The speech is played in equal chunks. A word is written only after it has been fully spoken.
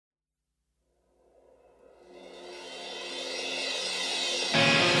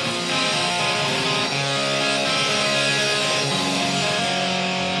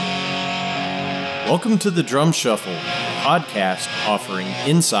Welcome to the Drum Shuffle, a podcast offering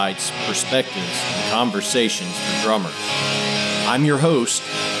insights, perspectives, and conversations for drummers. I'm your host,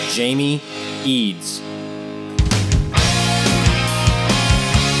 Jamie Eads.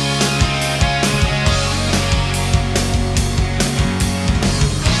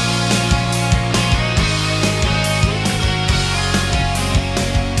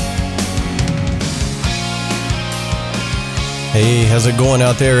 Hey, how's it going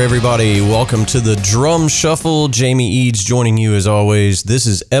out there, everybody? Welcome to the Drum Shuffle. Jamie Eads joining you as always. This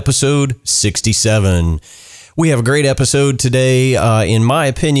is episode 67. We have a great episode today. In my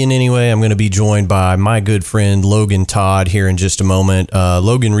opinion, anyway, I'm going to be joined by my good friend Logan Todd here in just a moment.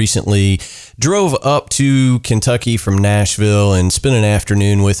 Logan recently drove up to Kentucky from Nashville and spent an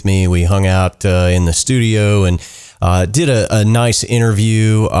afternoon with me. We hung out in the studio and did a nice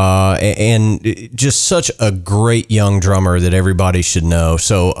interview, and just such a great young drummer that everybody should know.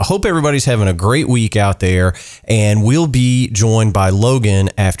 So I hope everybody's having a great week out there, and we'll be joined by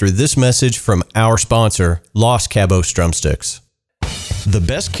Logan after this message from our sponsor, Los Cabos Drumsticks. The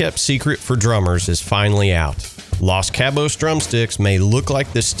best kept secret for drummers is finally out. Los Cabos Drumsticks may look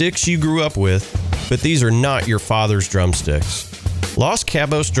like the sticks you grew up with, but these are not your father's drumsticks. Los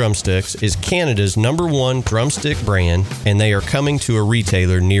Cabos Drumsticks is Canada's #1 drumstick brand, and they are coming to a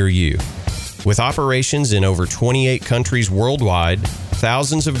retailer near you. With operations in over 28 countries worldwide,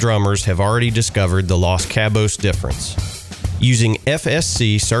 thousands of drummers have already discovered the Los Cabos difference. Using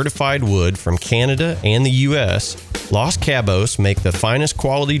FSC certified wood from Canada and the US, Los Cabos make the finest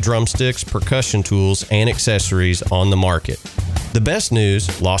quality drumsticks, percussion tools, and accessories on the market. The best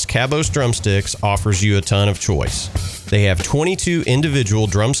news, Los Cabos Drumsticks offers you a ton of choice. They have 22 individual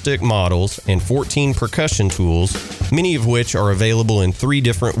drumstick models and 14 percussion tools, many of which are available in 3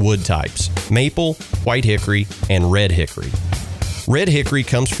 different wood types: maple, white hickory, and red hickory. Red hickory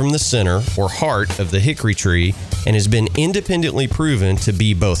comes from the center or heart of the hickory tree and has been independently proven to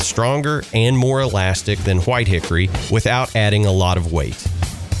be both stronger and more elastic than white hickory without adding a lot of weight.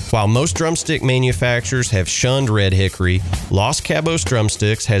 While most drumstick manufacturers have shunned red hickory, Los Cabos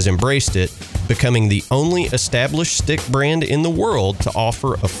Drumsticks has embraced it, becoming the only established stick brand in the world to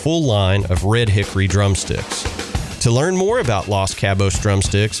offer a full line of red hickory drumsticks. To learn more about Los Cabos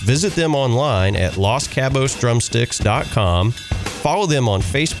Drumsticks, visit them online at loscabosdrumsticks.com, follow them on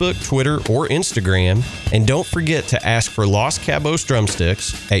Facebook, Twitter, or Instagram, and don't forget to ask for Los Cabos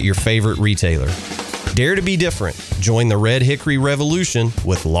Drumsticks at your favorite retailer. Dare to be different. Join the Red Hickory Revolution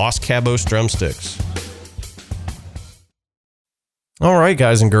with Los Cabos Drumsticks. All right,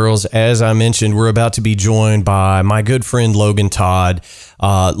 guys and girls, as I mentioned, we're about to be joined by my good friend Logan Todd.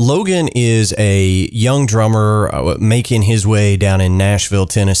 Logan is a young drummer making his way down in Nashville,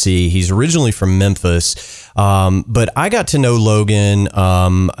 Tennessee. He's originally from Memphis, but I got to know Logan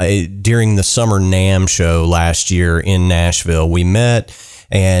during the Summer NAMM show last year in Nashville. We met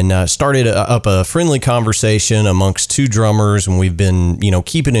and started up a friendly conversation amongst 2 drummers, and we've been,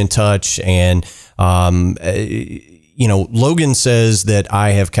 keeping in touch. And, Logan says that I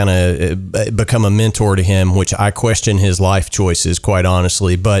have kind of become a mentor to him, which I question his life choices, quite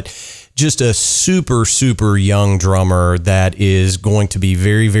honestly, but just a super, super young drummer that is going to be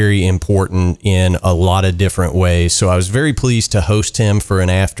very, very important in a lot of different ways. So I was very pleased to host him for an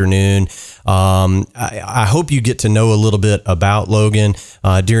afternoon. I hope you get to know a little bit about Logan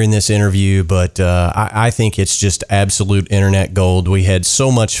during this interview, but I think it's just absolute internet gold. We had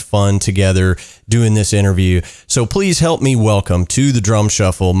so much fun together doing this interview. So please help me welcome to the Drum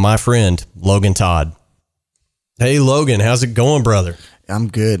Shuffle my friend, Logan Todd. Hey, Logan, how's it going, brother? I'm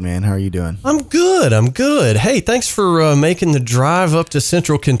good, man. How are you doing? I'm good. Hey, thanks for making the drive up to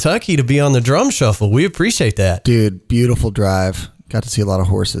Central Kentucky to be on the Drum Shuffle. We appreciate that. Dude, beautiful drive. Got to see a lot of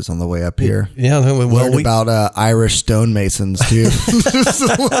horses on the way up here. Yeah, learned about Irish stonemasons too.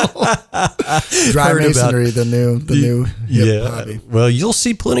 Dry masonry, the new hip hobby. Well, you'll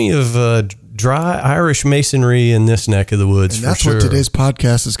see plenty of dry Irish masonry in this neck of the woods, and for that's sure. what today's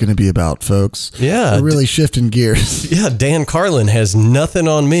podcast is going to be about, folks. Yeah, we're really shifting gears. Yeah, Dan Carlin has nothing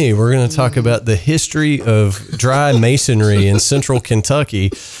on me. We're going to talk about the history of dry masonry in Central Kentucky.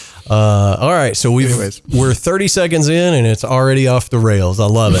 All right, so we're 30 seconds in and it's already off the rails. I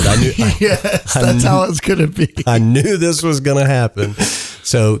love it. That's how it's going to be. I knew this was going to happen.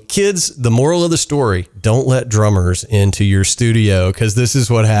 So kids, the moral of the story, don't let drummers into your studio, because this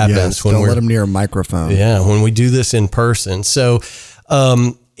is what happens. Yes, don't let them near a microphone. Yeah, when we do this in person. So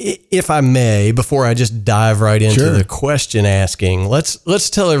if I may, before I just dive right into the question asking, let's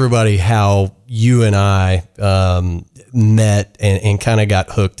tell everybody how you and I met and kind of got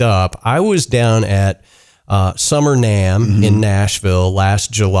hooked up. I was down at Summer NAMM in Nashville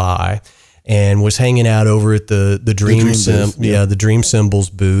last July, and was hanging out over at the Dream booth, the Dream Symbols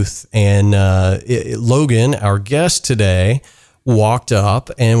booth. And Logan, our guest today, walked up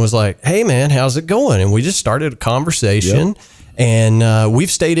and was like, "Hey man, how's it going?" And we just started a conversation. Yep. And we've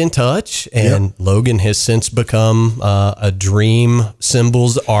stayed in touch, and Logan has since become a Dream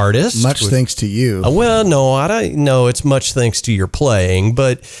Symbols artist. Much thanks to you. Well, no, I don't know. It's much thanks to your playing,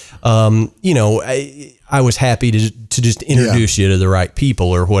 but I was happy to just introduce you to the right people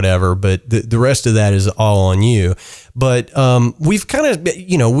or whatever. But the rest of that is all on you. But we've kind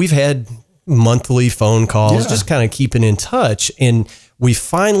of, we've had monthly phone calls, just kind of keeping in touch, and we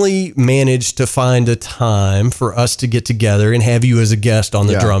finally managed to find a time for us to get together and have you as a guest on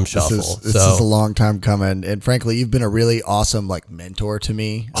the Drum Shuffle. This is a long time coming. And frankly, you've been a really awesome mentor to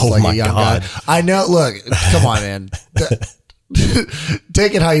me. Oh my God. Guy. I know. Look, come on, man.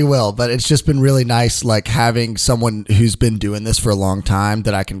 Take it how you will, but it's just been really nice, having someone who's been doing this for a long time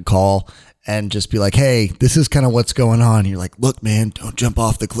that I can call and just be like, "Hey, this is kind of what's going on." You're like, "Look, man, don't jump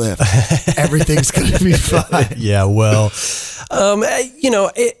off the cliff. Everything's going to be fine." Yeah, well,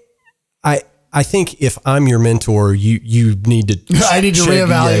 I think if I'm your mentor, you need to. I need to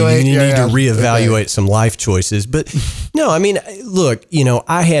reevaluate. You need to reevaluate some life choices. But no, I mean, look,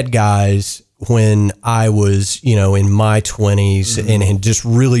 I had guys when I was, in my 20s and had just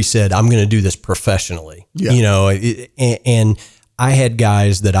really said, "I'm going to do this professionally." And I had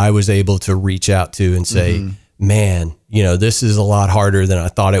guys that I was able to reach out to and say, "Man, this is a lot harder than I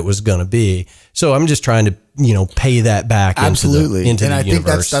thought it was going to be." So I'm just trying to, pay that back Absolutely. into the I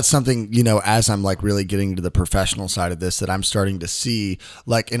universe. think that's something, as I'm really getting into the professional side of this, that I'm starting to see,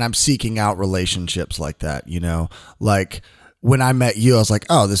 and I'm seeking out relationships like that, when I met you, I was like,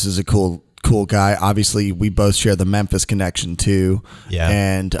 "Oh, this is a cool guy." Obviously, we both share the Memphis connection too. Yeah.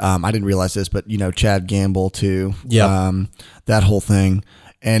 And I didn't realize this, but Chad Gamble too. Yeah. That whole thing.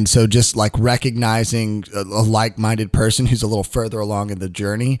 And so just recognizing a like-minded person who's a little further along in the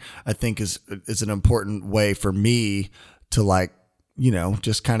journey, I think is an important way for me to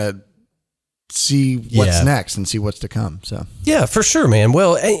just kind of see what's next and see what's to come. So yeah, for sure, man.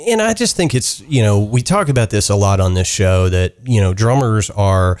 Well, and I just think it's, we talk about this a lot on this show that, drummers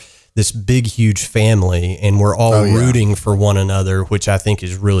are this big, huge family, and we're all rooting for one another, which I think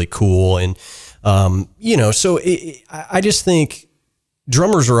is really cool. And, so I just think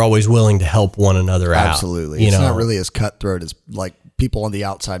drummers are always willing to help one another out. Absolutely. It's not really as cutthroat as people on the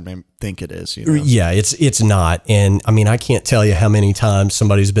outside may think it is. Yeah, it's not. And I mean, I can't tell you how many times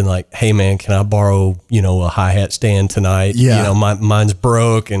somebody's been like, "Hey man, can I borrow, a hi-hat stand tonight? Yeah. Mine's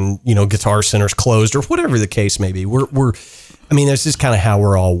broke and, Guitar Center's closed," or whatever the case may be. That's just kind of how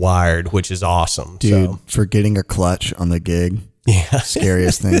we're all wired, which is awesome. Dude, forgetting a clutch on the gig. Yeah.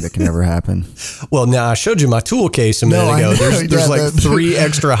 Scariest thing that can ever happen. Well, now I showed you my tool case a minute ago. There's 3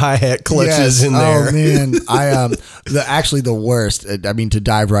 extra hi-hat clutches in there. Oh man. Actually the worst, to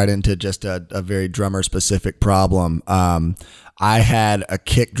dive right into just a very drummer specific problem. I had a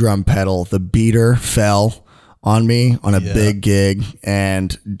kick drum pedal. The beater fell on me on a big gig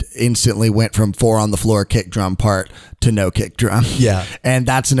and instantly went from 4 on the floor kick drum part to no kick drum. Yeah. And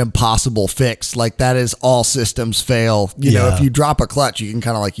that's an impossible fix. That is all systems fail. If you drop a clutch, you can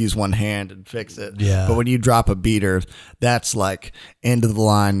kind of use one hand and fix it. Yeah. But when you drop a beater, that's end of the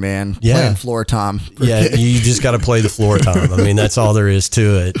line, man. Yeah. Playing floor tom. Yeah. You just got to play the floor tom. That's all there is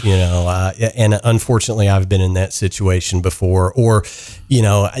to it, and unfortunately I've been in that situation before, or,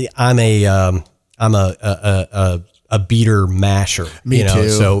 I'm a beater masher. Me too.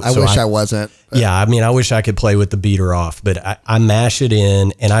 So I wish I wasn't. Yeah, I wish I could play with the beater off, but I mash it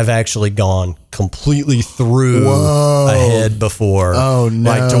in, and I've actually gone completely through a head before. Oh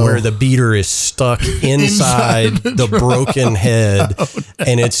no! To where the beater is stuck inside the broken head,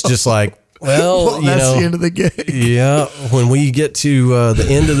 and it's just well, that's the end of the gig. Yeah, when we get to the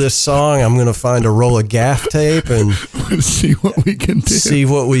end of this song, I'm going to find a roll of gaff tape and see what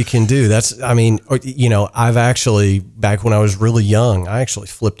we can do. That's, I've actually, back when I was really young, I actually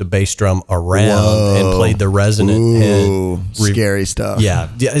flipped a bass drum around and played the resonant head. Scary stuff. Yeah.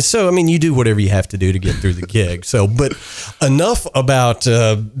 So, you do whatever you have to do to get through the gig. So, but enough about,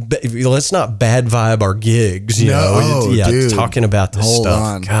 let's not bad vibe our gigs, dude. Talking about this Hold stuff.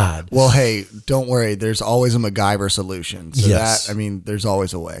 on. God. Well, hey, don't worry. There's always a MacGyver solution. So yes. There's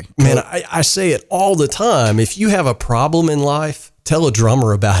always a way. Man, I say it all the time. If you have a problem in life, tell a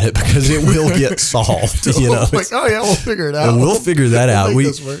drummer about it because it will get solved. We'll figure it out. We'll figure that out.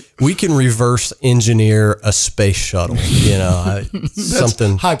 We'll we can reverse engineer a space shuttle.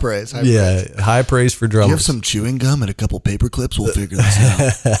 Something high praise. High praise for drummers. You have some chewing gum and a couple paper clips. We'll figure this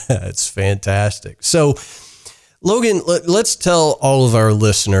out. It's fantastic. So Logan, let's tell all of our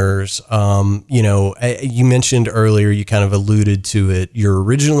listeners, you mentioned earlier, you kind of alluded to it. You're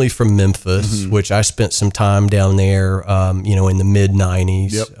originally from Memphis, which I spent some time down there, in the mid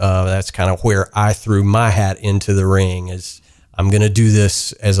 90s. Yep. That's kind of where I threw my hat into the ring as I'm going to do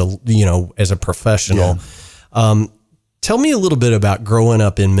this as a professional. Yeah. Tell me a little bit about growing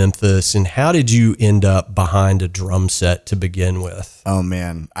up in Memphis and how did you end up behind a drum set to begin with? Oh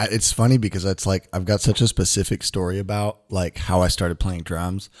man, it's funny because it's like I've got such a specific story about like how I started playing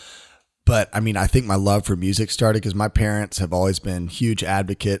drums. But I mean, I think my love for music started because my parents have always been huge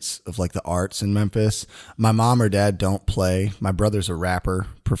advocates of like the arts in Memphis. My mom or dad don't play. My brother's a rapper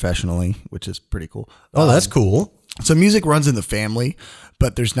professionally, which is pretty cool. Oh, that's cool. So music runs in the family,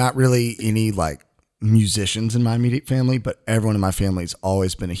 but there's not really any like musicians in my immediate family, but everyone in my family has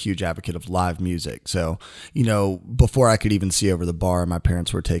always been a huge advocate of live music. So, before I could even see over the bar, my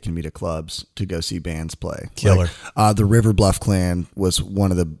parents were taking me to clubs to go see bands play. Killer. Like, the River Bluff Clan was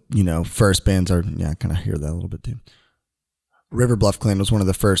one of the, first bands I kind of hear that a little bit too. River Bluff Clan was one of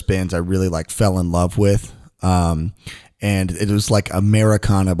the first bands I really like fell in love with. And it was like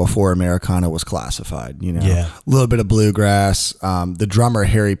Americana before Americana was classified, a little bit of bluegrass. The drummer,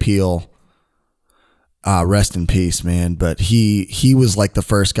 Harry Peel, rest in peace, man. But he was like the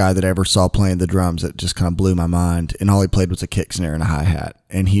first guy that I ever saw playing the drums that just kind of blew my mind. And all he played was a kick snare and a hi-hat.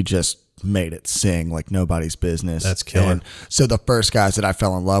 And he just made it sing like nobody's business. That's killer. And so the first guys that I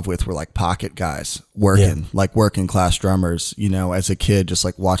fell in love with were like pocket guys like working class drummers, as a kid, just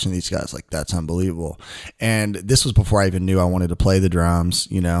like watching these guys, like that's unbelievable. And this was before I even knew I wanted to play the drums,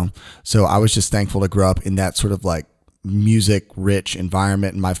 So I was just thankful to grow up in that sort of like music rich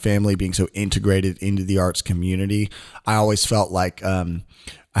environment, and my family being so integrated into the arts community. I always felt like I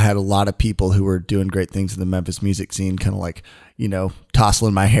had a lot of people who were doing great things in the Memphis music scene, kind of like,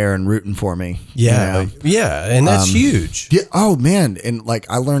 tousling my hair and rooting for me. Yeah. Yeah. And that's huge. Yeah. Oh man. And like,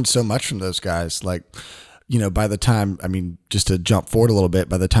 I learned so much from those guys. Like, by the time, just to jump forward a little bit,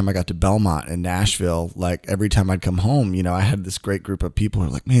 by the time I got to Belmont and Nashville, like every time I'd come home, I had this great group of people who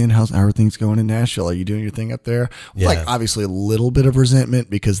were like, man, how are things going in Nashville? Are you doing your thing up there? Yeah. Like obviously a little bit of resentment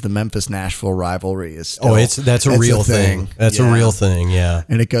because the Memphis Nashville rivalry is still, that's a real thing. That's a real thing. Yeah.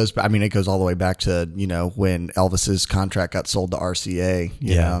 And it goes all the way back to, when Elvis's contract got sold to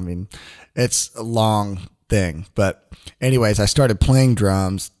RCA, it's a long thing, but anyways, I started playing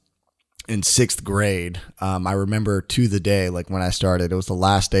drums in sixth grade. I remember to the day, like when I started, it was the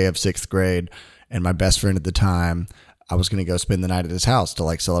last day of sixth grade, and my best friend at the time, I was going to go spend the night at his house to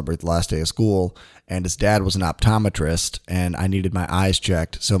like celebrate the last day of school. And his dad was an optometrist, and I needed my eyes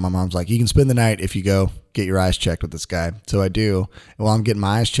checked. So my mom's like, you can spend the night if you go get your eyes checked with this guy. So I do. And while I'm getting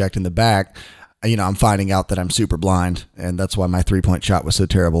my eyes checked in the back, I'm finding out that I'm super blind, and that's why my 3-point shot was so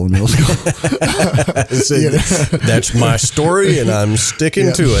terrible in middle school. That's my story, and I'm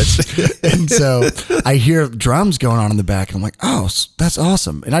sticking to it. And so I hear drums going on in the back, and I'm like, oh, that's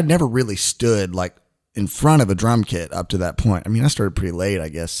awesome. And I'd never really stood like in front of a drum kit up to that point. I started pretty late, I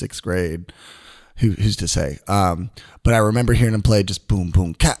guess, sixth grade. Who's to say? But I remember hearing him play just boom,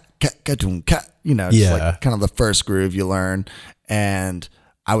 boom, cat, cat, cat, boom, cat. Just like kind of the first groove you learn, and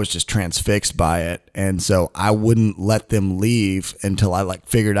I was just transfixed by it. And so I wouldn't let them leave until I like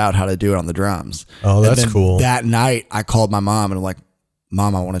figured out how to do it on the drums. Oh, that's cool. That night I called my mom and I'm like,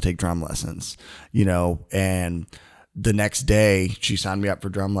 Mom, I want to take drum lessons, and the next day she signed me up for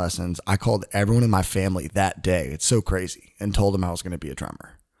drum lessons. I called everyone in my family that day. It's so crazy, and told them I was going to be a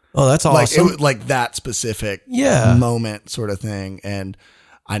drummer. Oh, that's awesome. Like it was like that specific moment sort of thing. And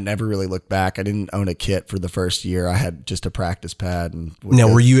I never really looked back. I didn't own a kit for the first year. I had just a practice pad. And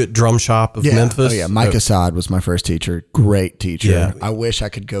now, were you at Drum Shop of Memphis? Oh yeah, Mike Assad was my first teacher. Great teacher. Yeah. I wish I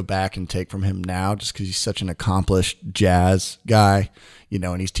could go back and take from him now, just because he's such an accomplished jazz guy.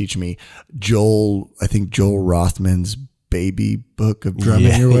 And he's teaching me Joel Rothman's Baby Book of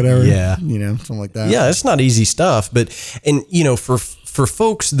Drumming or whatever. Yeah, something like that. Yeah, it's not easy stuff, but for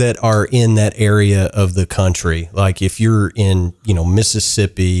folks that are in that area of the country, like if you're in,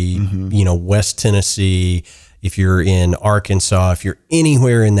 Mississippi, West Tennessee, if you're in Arkansas, if you're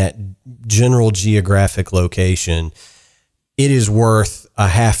anywhere in that general geographic location, it is worth a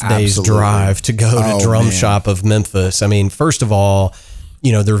half day's drive to go to Drum Shop of Memphis. First of all,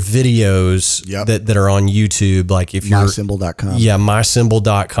 there are videos that are on YouTube. Like if you're mysymbol.com. Yeah,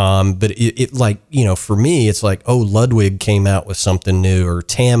 mysymbol.com. But it like, for me, it's like, oh, Ludwig came out with something new, or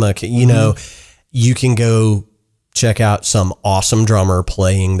Tama, you can go check out some awesome drummer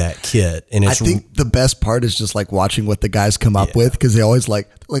playing that kit. And I think the best part is just like watching what the guys come up with, because they always like,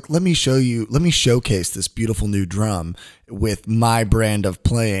 let me showcase this beautiful new drum with my brand of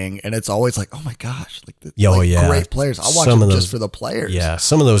playing. And it's always like, oh my gosh, great players. I'll watch them just for the players. Yeah.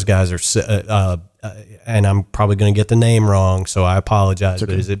 Some of those guys are, and I'm probably going to get the name wrong, so I apologize.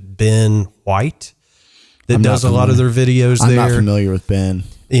 Okay. But is it Ben White that does a lot of their videos there? I'm not familiar with Ben.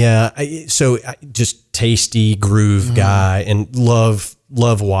 Yeah, so just tasty groove guy, and love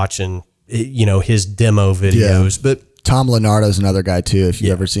watching his demo videos. Yeah. But Tom Leonardo's another guy too. If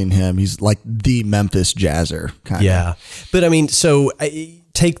you've ever seen him, he's like the Memphis jazzer kind of. Yeah, but I mean, so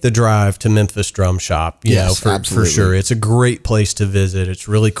take the drive to Memphis Drum Shop. For sure, it's a great place to visit. It's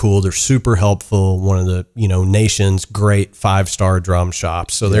really cool. They're super helpful. One of the nation's great 5-star drum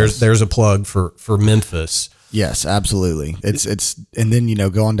shops. So there's a plug for Memphis. Yes, absolutely. It's and then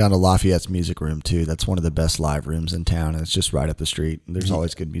going down to Lafayette's music room too. That's one of the best live rooms in town, and it's just right up the street. There's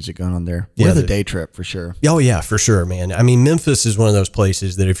always good music going on there. Worth a day trip for sure. Oh yeah, for sure, man. I mean, Memphis is one of those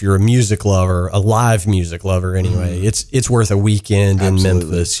places that if you're a music lover, a live music lover anyway, it's worth a weekend in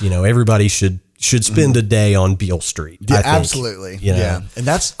Memphis. Everybody should spend a day on Beale Street. Yeah, I think. Absolutely. Yeah. And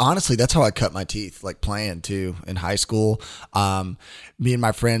that's how I cut my teeth, like playing too in high school. Me and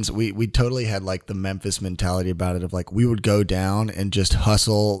my friends, we totally had like the Memphis mentality about it, of like we would go down and just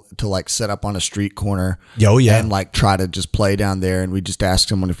hustle to like set up on a street corner. Oh yeah. And like try to just play down there, and we'd just ask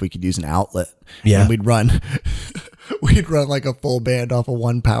someone if we could use an outlet. Yeah. And we'd run like a full band off of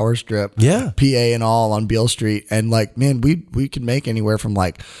one power strip. Yeah. PA and all on Beale Street. And like, man, we could make anywhere from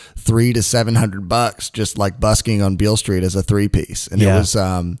like $300 to $700 just like busking on Beale Street as a 3-piece. And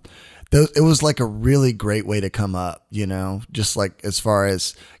it was like a really great way to come up, just like as far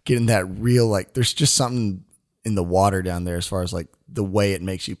as getting that real, like there's just something in the water down there as far as like the way it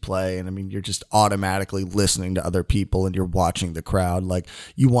makes you play. And I mean, you're just automatically listening to other people and you're watching the crowd. Like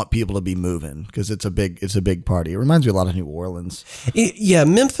you want people to be moving because it's a big party. It reminds me a lot of New Orleans. Yeah.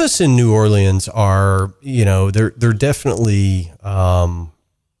 Memphis and New Orleans are, they're definitely,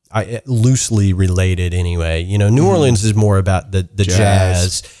 loosely related anyway. New Orleans is more about the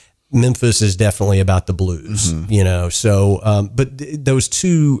jazz. Memphis is definitely about the blues, so, but those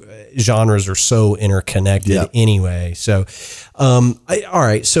two genres are so interconnected anyway. So, all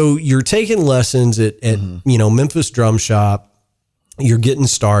right. So you're taking lessons at Memphis Drum Shop. You're getting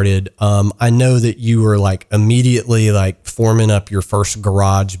started. I know that you were like immediately like forming up your first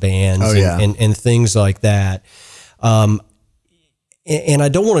garage bands and things like that. And I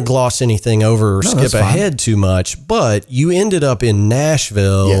don't want to gloss anything over or skip ahead too much, but you ended up in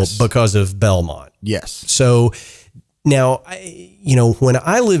Nashville because of Belmont. Yes. So now, when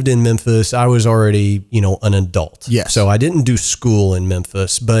I lived in Memphis, I was already, an adult. Yes. So I didn't do school in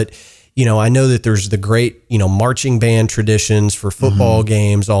Memphis, but, I know that there's the great, marching band traditions for football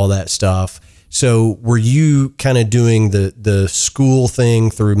games, all that stuff. So were you kind of doing the school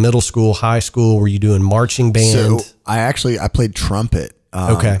thing through middle school, high school? Were you doing marching band? So I played trumpet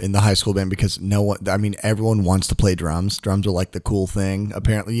in the high school band because everyone wants to play drums. Drums are like the cool thing,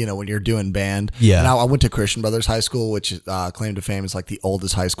 apparently, when you're doing band. Yeah. And I went to Christian Brothers High School, which claim to fame is like the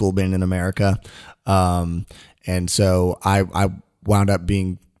oldest high school band in America. And so I wound up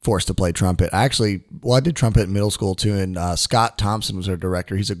being forced to play trumpet. I did trumpet in middle school too, and Scott Thompson was our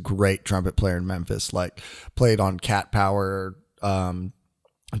director. He's a great trumpet player in Memphis, like played on Cat Power,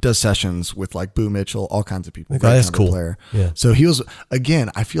 does sessions with like Boo Mitchell, all kinds of people. That's cool. Player. Yeah. So he was,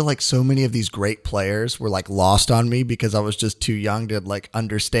 again, I feel like so many of these great players were like lost on me because I was just too young to like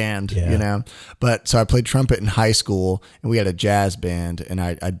understand, But so I played trumpet in high school, and we had a jazz band, and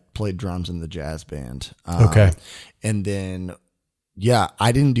I played drums in the jazz band. And then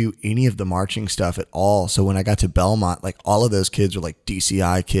I didn't do any of the marching stuff at all. So when I got to Belmont, like all of those kids were like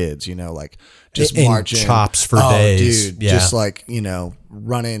DCI kids, like just marching. Chops for days. Dude, just like,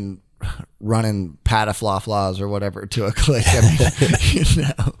 running pataflaflas or whatever to a click.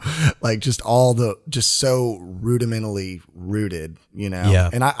 Like just so rudimentally rooted, Yeah.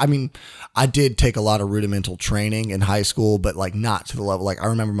 And I did take a lot of rudimental training in high school, but like not to the level. Like I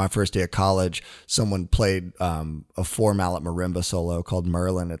remember my first day of college, someone played a 4-mallet marimba solo called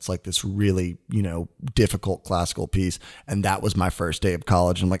Merlin. It's like this really, difficult classical piece. And that was my first day of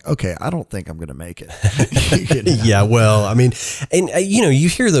college. I'm like, okay, I don't think I'm going to make it. Yeah. Well, and you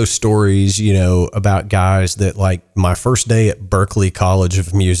hear those stories, about guys that like my first day at Berklee College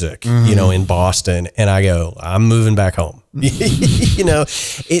of Music, in Boston, and I go, I'm moving back home.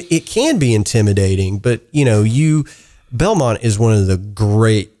 It can be intimidating, but Belmont is one of the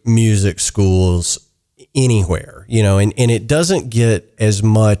great music schools anywhere, and it doesn't get as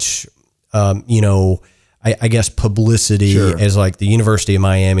much, I guess, publicity as like the University of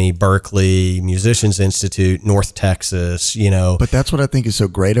Miami, Berkeley, Musicians Institute, North Texas, you know. But that's what I think is so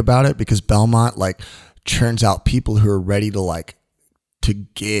great about it, because Belmont like churns out people who are ready to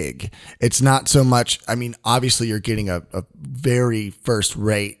gig. It's not so much, I mean, obviously you're getting a very first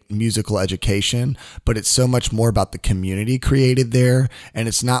rate musical education, but it's so much more about the community created there. And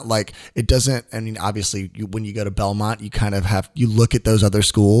it's not like, it doesn't, I mean, obviously when you go to Belmont, you kind of you look at those other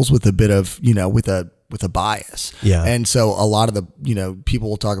schools with a bit of, you know, with a bias. Yeah. And so a lot of the, you know, people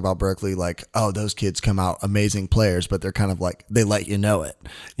will talk about Berkeley like, oh, those kids come out amazing players, but they're kind of like, they let you know it.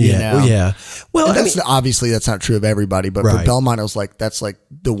 You know? Yeah. Well, and that's obviously that's not true of everybody, but Right. for Belmont, it was like, that's like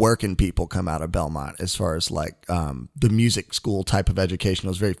the working people come out of Belmont as far as like the music school type of education. It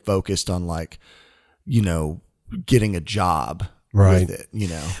was very focused on like, you know, getting a job. Right. With it, you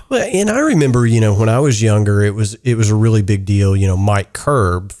know. Well, and I remember, you know, when I was younger, it was a really big deal. You know, Mike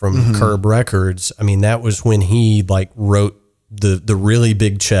Curb from Curb Records. I mean, that was when he like wrote the really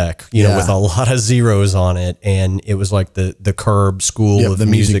big check, you know, with a lot of zeros on it, and it was like the Curb School of the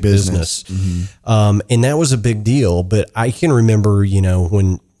Music Business. And that was a big deal. But I can remember, you know,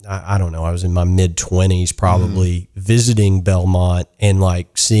 when I don't know, I was in my mid-20s probably, visiting Belmont and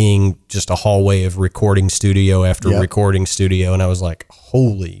like seeing just a hallway of recording studio after recording studio, and I was like,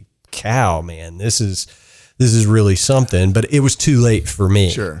 holy cow, man, this is really something. But it was too late for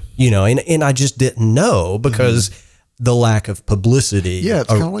me. Sure. You know, and I just didn't know because the lack of publicity. Yeah, it's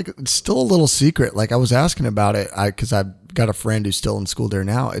kind of like, it's still a little secret. Like I was asking about it, because I've got a friend who's still in school there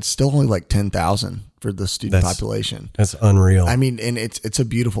now. It's still only like 10,000 for the student population. That's unreal. I mean, and it's a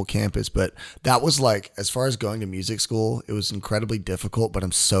beautiful campus, but that was like, as far as going to music school, it was incredibly difficult, but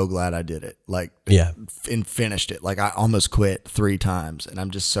I'm so glad I did it. Like, and finished it. Like I almost quit 3 times, and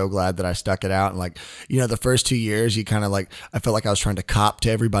I'm just so glad that I stuck it out. And like, you know, the first 2 years, you kind of like, I felt like I was trying to cop to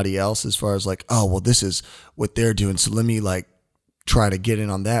everybody else as far as like, oh, well, this is what they're doing, so let me like try to get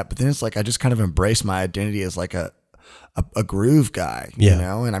in on that. But then it's like, I just kind of embraced my identity as like a groove guy, you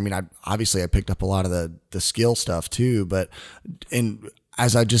know? And I mean, I picked up a lot of the skill stuff too, but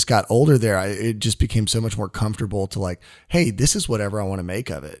as I just got older there, it just became so much more comfortable to like, hey, this is whatever I want to make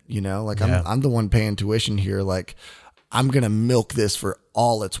of it. You know, like I'm the one paying tuition here. Like I'm going to milk this for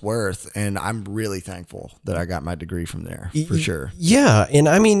all it's worth. And I'm really thankful that I got my degree from there for sure. Yeah. And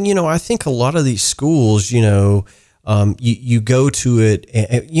I mean, you know, I think a lot of these schools, you know, you go to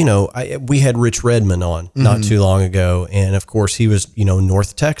it, you know, we had Rich Redmond on not too long ago. And of course he was, you know,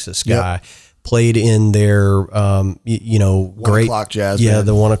 North Texas guy, played in their, you know, 1 O'Clock Jazz Band.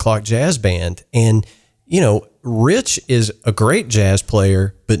 The 1 O'Clock Jazz Band. And, you know, Rich is a great jazz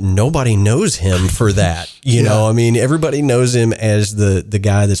player, but nobody knows him for that. You know, I mean, everybody knows him as the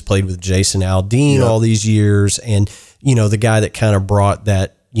guy that's played with Jason Aldean all these years. And, you know, the guy that kind of brought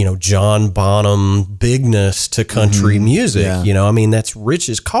that, you know, John Bonham bigness to country music. You know, I mean, that's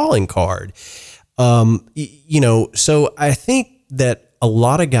Rich's calling card. You know, so I think that a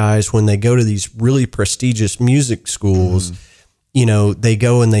lot of guys, when they go to these really prestigious music schools, you know, they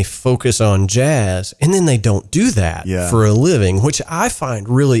go and they focus on jazz, and then they don't do that for a living, which I find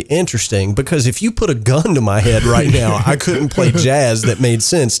really interesting, because if you put a gun to my head right now, I couldn't play jazz that made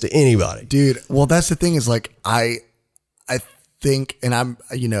sense to anybody. Dude, well, that's the thing is like, I think, and I'm,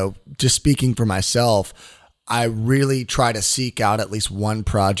 you know, just speaking for myself, I really try to seek out at least one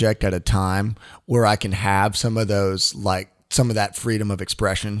project at a time where I can have some of those, like some of that freedom of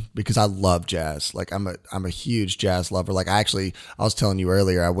expression, because I love jazz. Like I'm a huge jazz lover. Like I was telling you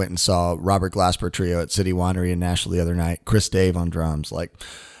earlier, I went and saw Robert Glasper Trio at City Winery in Nashville the other night, Chris Dave on drums, like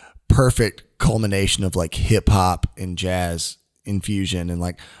perfect culmination of like hip hop and jazz infusion. And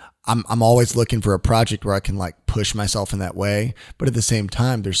like, I'm always looking for a project where I can like push myself in that way. But at the same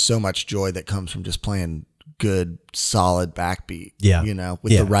time, there's so much joy that comes from just playing good, solid backbeat, you know,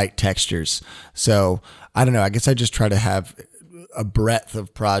 with the right textures. So I don't know, I guess I just try to have a breadth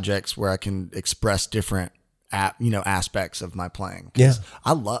of projects where I can express different, you know, aspects of my playing.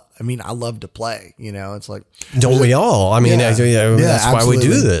 I love to play, you know, it's like, don't we all? I mean, that's absolutely. why we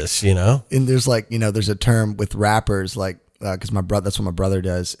do this, you know? And there's like, you know, there's a term with rappers, like, because that's what my brother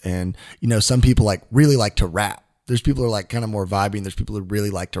does. And, you know, some people like really like to rap. There's people who are like kind of more vibing. There's people who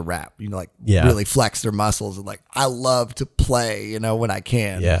really like to rap, you know, like really flex their muscles. And like, I love to play, you know, when I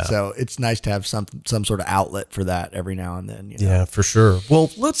can. So it's nice to have some sort of outlet for that every now and then. You know? Yeah, for sure.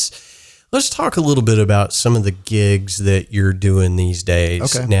 Well, let's talk a little bit about some of the gigs that you're doing these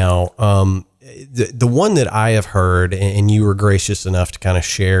days. Okay. Now, the one that I have heard, and you were gracious enough to kind of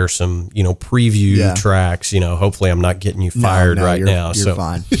share some, preview tracks, hopefully I'm not getting you fired now. You're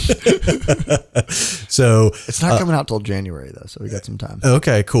fine. So it's not coming out till January though. So we got some time.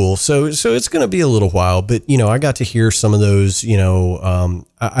 Okay, cool. So it's going to be a little while, but I got to hear some of those,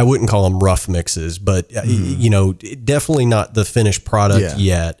 I wouldn't call them rough mixes, but definitely not the finished product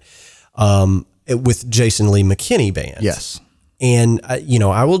yet. With Jason Lee McKinney Band. Yes. And,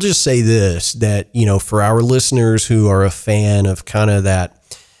 I will just say this, that, for our listeners who are a fan of kind of that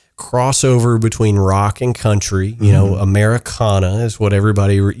crossover between rock and country, Americana is what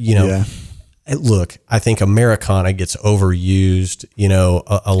everybody, look, I think Americana gets overused,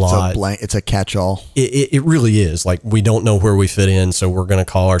 a lot. It's a catch-all. It really is. Like, we don't know where we fit in, so we're going to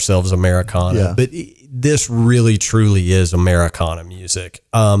call ourselves Americana. Yeah. But this really, truly is Americana music.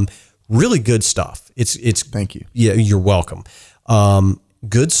 Really good stuff. It's Thank you. Yeah, you're welcome.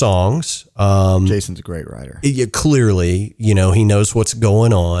 Good songs. Jason's a great writer. Clearly, he knows what's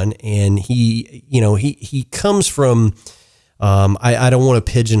going on, and he comes from. I don't want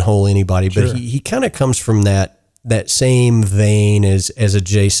to pigeonhole anybody, but he kind of comes from that same vein as a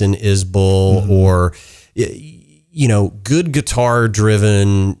Jason Isbell or. Good guitar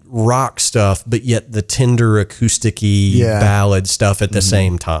driven rock stuff, but yet the tender acoustic-y ballad stuff at the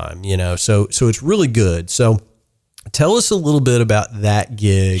same time, so it's really good. So tell us a little bit about that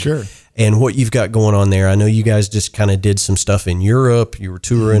gig and what you've got going on there. I know you guys just kind of did some stuff in Europe. You were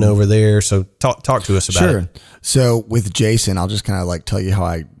touring over there. So talk to us about it. So with Jason, I'll just kind of tell you how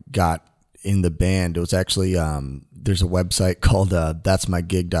I got in the band. It was actually, there's a website called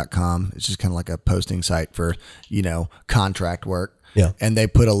that'smygig.com. It's just kind of like a posting site for, contract work. Yeah. And they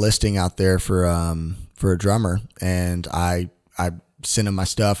put a listing out there for a drummer, and I sent him my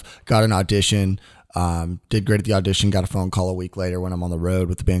stuff, got an audition, did great at the audition, got a phone call a week later when I'm on the road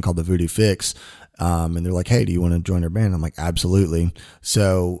with the band called the Voodoo Fix. And they're like, "Hey, do you want to join our band?" I'm like, "Absolutely."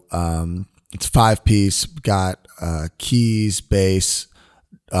 So it's 5-piece, got keys, bass,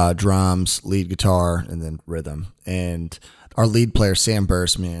 drums, lead guitar, and then rhythm. And our lead player, Sam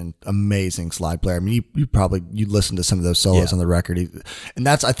Burst, man, amazing slide player. I mean, you listen to some of those solos on the record. And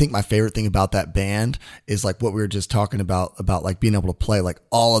that's, I think, my favorite thing about that band is like what we were just talking about like being able to play, like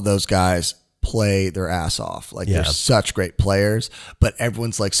all of those guys play their ass off. Like they're such great players, but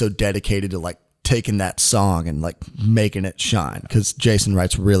everyone's like so dedicated to like taking that song and like making it shine, because Jason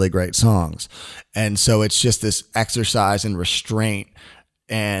writes really great songs. And so it's just this exercise in restraint,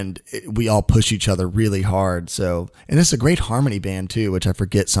 and we all push each other really hard. So, and it's a great harmony band too, which I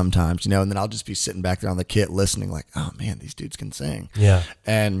forget sometimes, and then I'll just be sitting back there on the kit listening like, oh man, these dudes can sing. Yeah.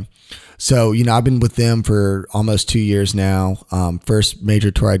 And so, I've been with them for almost 2 years now. First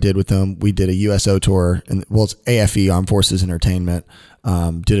major tour I did with them, we did a USO tour, and it's AFE, Armed Forces Entertainment.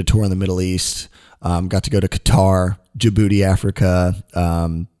 Did a tour in the Middle East. Got to go to Qatar, Djibouti, Africa.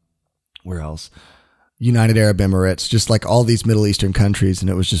 Where else? United Arab Emirates, just like all these Middle Eastern countries. And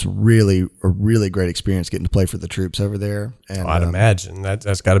it was just a really great experience getting to play for the troops over there. And I'd imagine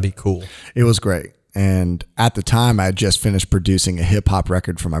that's got to be cool. It was great. And at the time, I had just finished producing a hip hop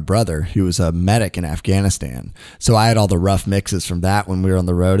record for my brother, who was a medic in Afghanistan. So I had all the rough mixes from that when we were on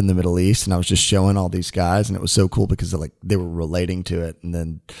the road in the Middle East, and I was just showing all these guys, and it was so cool because they were relating to it. And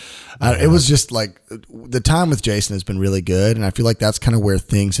then it was just like the time with Jason has been really good, and I feel like that's kind of where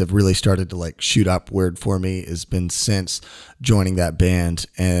things have really started to like shoot upward for me. Has been since joining that band,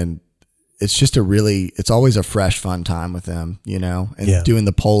 and it's just it's always a fresh, fun time with them, and doing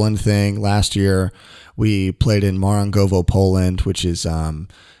the Poland thing. Last year we played in Marągowo, Poland, which is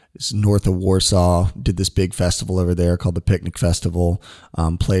it's north of Warsaw. Did this big festival over there called the Picnic Festival.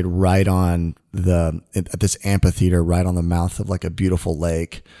 Played right on at this amphitheater, right on the mouth of like a beautiful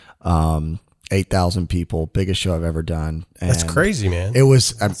lake. 8,000 people, biggest show I've ever done. And that's crazy, man. It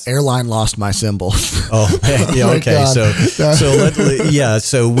was airline lost my cymbals. Oh, yeah, okay.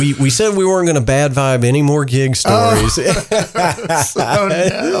 So we said we weren't going to bad vibe any more gig stories. No.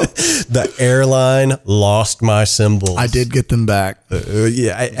 The airline lost my cymbals. I did get them back.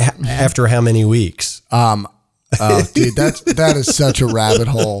 After how many weeks? Dude, that is such a rabbit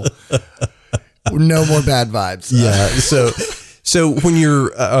hole. No more bad vibes. Yeah. So when you're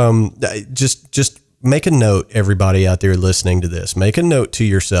just make a note, everybody out there listening to this, make a note to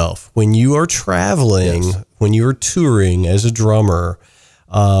yourself when you are traveling, when you are touring as a drummer,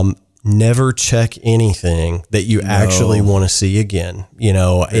 never check anything that you actually want to see again.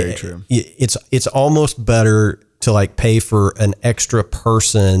 Very true. It's almost better to like pay for an extra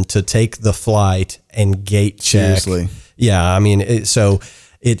person to take the flight and gate check. Seriously. Yeah. I mean,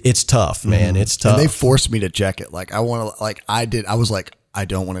 it's tough, man. It's tough. And they forced me to check it. Like I want to, like I did. I was like, I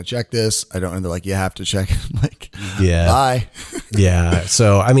don't want to check this. I don't. And they're like, you have to check. I'm like, yeah, bye. Yeah.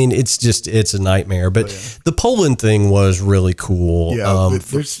 So, I mean, it's a nightmare, but the Poland thing was really cool. Yeah.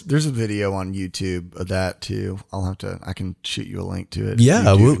 There's a video on YouTube of that too. I can shoot you a link to it.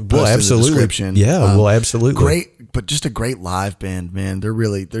 Yeah. We'll absolutely. Yeah. We'll absolutely. Great, but just a great live band, man.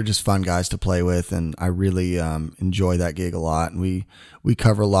 They're just fun guys to play with. And I really enjoy that gig a lot. And we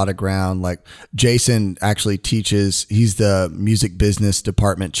cover a lot of ground. Like Jason actually teaches, he's the music business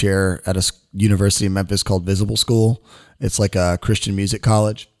department chair at a university in Memphis called Visible School. It's like a Christian music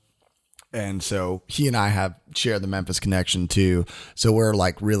college. And so he and I share the Memphis connection too. So we're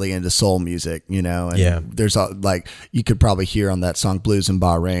like really into soul music, and there's like, you could probably hear on that song Blues in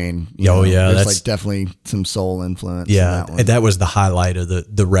Bahrain. There's like definitely some soul influence. Yeah. In that one. That was the highlight of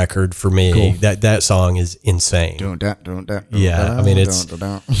the record for me. Cool. That song is insane. I mean,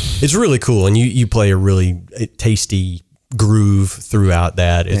 it's really cool. And you play a really tasty groove throughout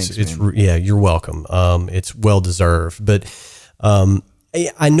that. You're welcome. It's well deserved, but,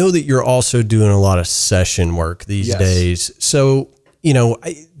 I know that you're also doing a lot of session work these days. So,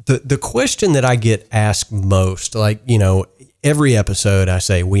 the question that I get asked most, like, every episode I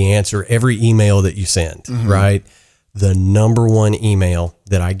say, we answer every email that you send, right? The number one email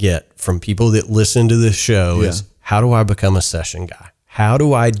that I get from people that listen to this show is, how do I become a session guy? How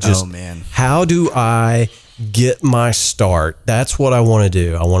do I how do I get my start? That's what I want to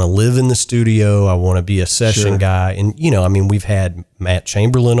do. I want to live in the studio. I want to be a session guy. And, we've had Matt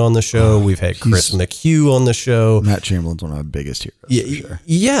Chamberlain on the show. We've had Chris McHugh on the show. Matt Chamberlain's one of my biggest heroes. For sure.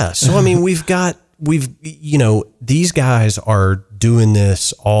 Yeah. So, I mean, these guys are doing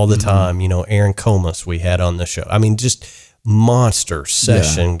this all the time. Aaron Comas we had on the show. I mean, just monster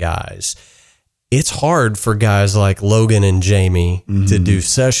session guys. It's hard for guys like Logan and Jamie to do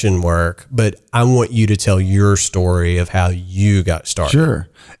session work, but I want you to tell your story of how you got started. Sure.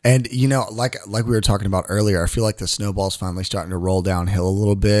 And, like we were talking about earlier, I feel like the snowball's finally starting to roll downhill a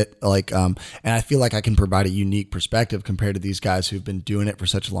little bit. And I feel like I can provide a unique perspective compared to these guys who've been doing it for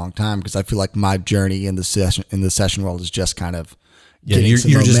such a long time. Because I feel like my journey in the session world is just kind of you're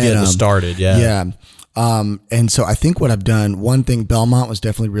just getting started. Yeah. And so I think what I've done, one thing, Belmont was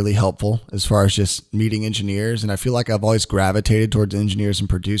definitely really helpful as far as just meeting engineers. And I feel like I've always gravitated towards engineers and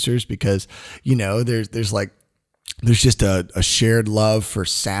producers because, there's just a shared love for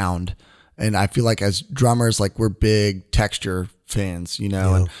sound. And I feel like as drummers, like we're big texture fans, and,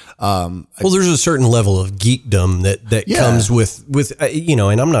 there's a certain level of geekdom that comes with,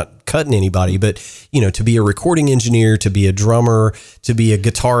 and I'm not cutting anybody, but, to be a recording engineer, to be a drummer, to be a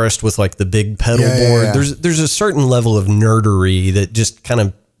guitarist with like the big pedal board, there's a certain level of nerdery that just kind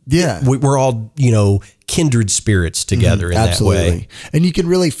of, we're all, kindred spirits together in that way. And you can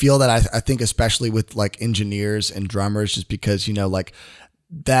really feel that, I think, especially with like engineers and drummers, just because,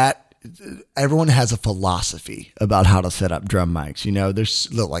 that everyone has a philosophy about how to set up drum mics.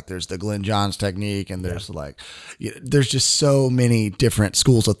 There's the Glenn Johns technique, and there's there's just so many different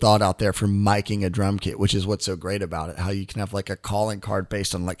schools of thought out there for miking a drum kit, which is what's so great about it. How you can have like a calling card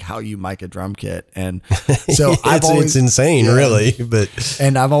based on like how you mic a drum kit. And so it's insane, really.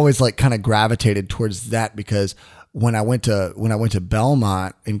 And I've always like kind of gravitated towards that because when I went to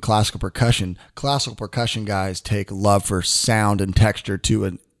Belmont in classical percussion guys take love for sound and texture to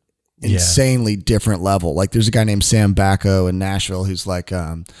an insanely different level. Like there's a guy named Sam Bacco in Nashville who's like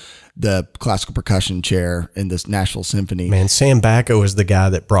the classical percussion chair in this Nashville Symphony. Man, Sam Bacco is the guy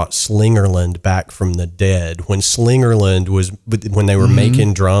that brought Slingerland back from the dead. When they were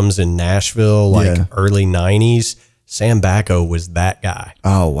making drums in Nashville, early 90s, Sam Bacco was that guy.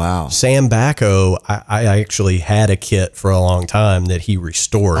 Oh, wow. Sam Bacco, I actually had a kit for a long time that he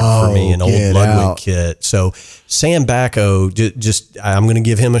restored for me, an old Ludwig kit. So Sam Bacco, I'm going to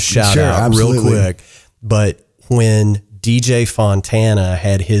give him a shout out real quick. But when DJ Fontana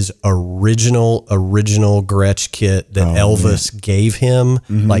had his original Gretsch kit that Elvis gave him,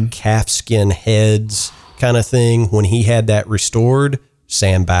 like calfskin heads kind of thing, when he had that restored,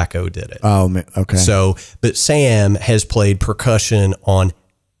 Sam Bacco did it. Oh, man. Okay. So, but Sam has played percussion on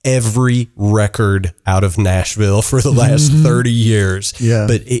every record out of Nashville for the last 30 years. Yeah.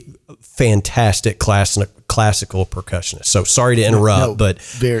 But fantastic classical percussionist. So sorry to interrupt, but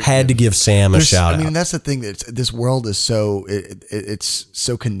had to give Sam a shout out. I mean, that's the thing. This world is so, it's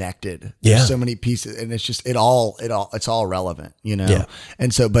so connected. There's so many pieces, and it's just, it's all relevant, Yeah.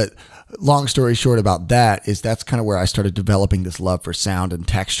 And so, but long story short about that is that's kind of where I started developing this love for sound and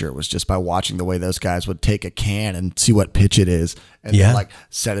texture, was just by watching the way those guys would take a can and see what pitch it is, and then like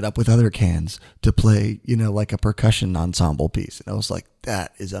set it up with other cans to play, like a percussion ensemble piece. And I was like,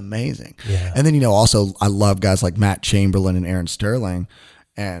 that is amazing. Yeah. And then, also I love guys like Matt Chamberlain and Aaron Sterling.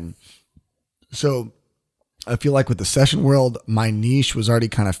 And so I feel like with the session world, my niche was already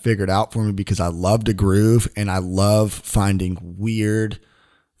kind of figured out for me because I love to groove and I love finding weird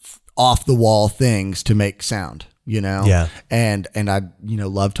off the wall things to make sound, Yeah. And I,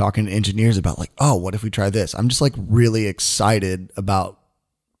 love talking to engineers about like, oh, what if we try this? I'm just like really excited about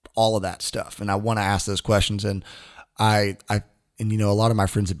all of that stuff. And I want to ask those questions. And a lot of my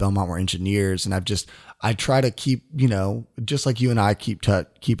friends at Belmont were engineers, and I try to keep, just like you and I keep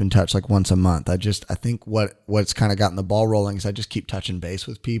in touch like once a month. I think what's kind of gotten the ball rolling is I just keep touching base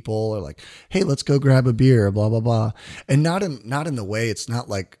with people, or like, hey, let's go grab a beer, blah, blah, blah. And not in the way, it's not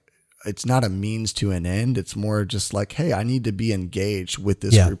like, it's not a means to an end. It's more just like, hey, I need to be engaged with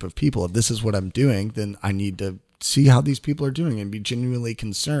this group of people. If this is what I'm doing, then I need to see how these people are doing and be genuinely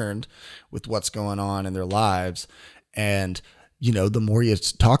concerned with what's going on in their lives. And the more you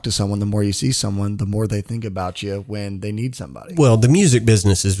talk to someone, the more you see someone, the more they think about you when they need somebody. Well, the music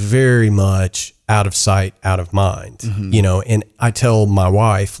business is very much out of sight, out of mind, Mm-hmm. And I tell my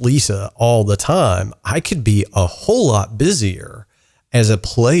wife, Lisa, all the time, I could be a whole lot busier as a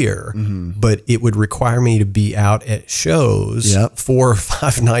player, but it would require me to be out at shows 4 or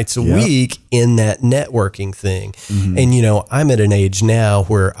 5 nights a week in that networking thing. And, I'm at an age now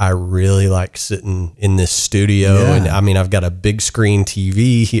where I really like sitting in this studio. Yeah. And I mean, I've got a big screen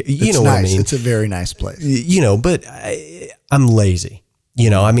TV here. It's what I mean? It's a very nice place. But I'm lazy.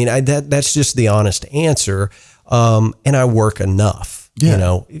 That's just the honest answer. And I work enough.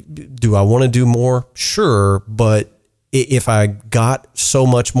 Yeah. Do I want to do more? Sure, but if I got so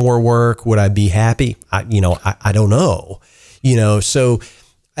much more work, would I be happy? I don't know. So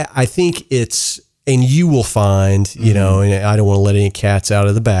I think it's, and you will find, and I don't want to let any cats out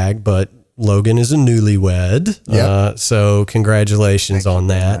of the bag, but Logan is a newlywed. Yep. So congratulations on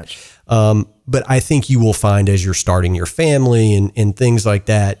that. But I think you will find as you're starting your family and things like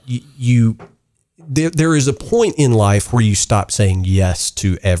that, there is a point in life where you stop saying yes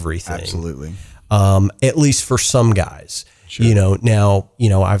to everything. Absolutely. At least for some guys, Sure. now,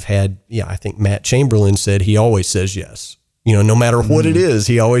 I've had, I think Matt Chamberlain said he always says yes, no matter what it is,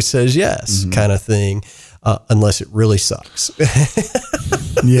 he always says yes kind of thing, unless it really sucks.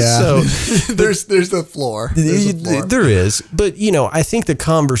 Yeah. So there's the floor. There is. But, I think the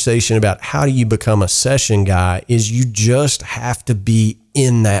conversation about how do you become a session guy is you just have to be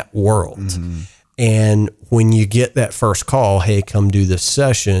in that world. And when you get that first call, hey, come do this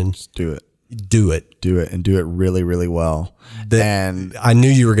session. Just do it. Do it. Do it, and do it really, really well. And I knew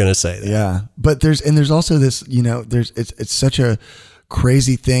you were going to say that. yeah, but there's also this, it's such a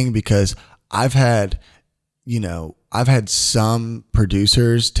crazy thing because I've had some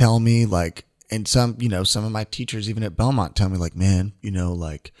producers tell me like, and some of my teachers even at Belmont tell me like, man,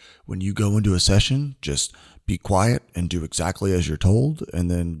 like when you go into a session, just be quiet and do exactly as you're told. And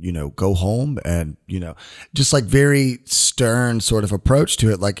then, go home and, just like very stern sort of approach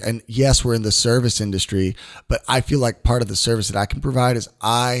to it. Like, and yes, we're in the service industry, but I feel like part of the service that I can provide is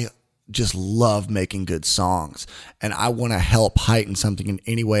I just love making good songs and I want to help heighten something in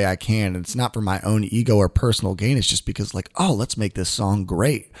any way I can. And it's not for my own ego or personal gain. It's just because like, oh, let's make this song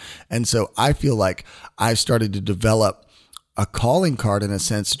great. And so I feel like I've started to develop a calling card in a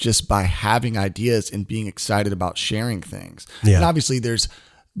sense, just by having ideas and being excited about sharing things. Yeah. And obviously there's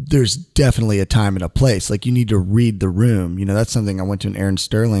definitely a time and a place. Like you need to read the room. That's something I went to an Aaron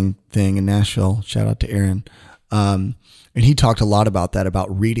Sterling thing in Nashville. Shout out to Aaron. And he talked a lot about that,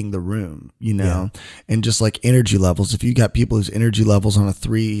 about reading the room, and just like energy levels. If you got people whose energy levels on a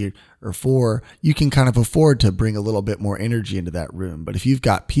 3 or 4, you can kind of afford to bring a little bit more energy into that room. But if you've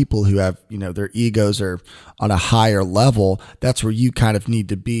got people who have, their egos are on a higher level, that's where you kind of need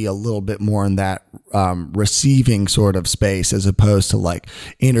to be a little bit more in that receiving sort of space as opposed to like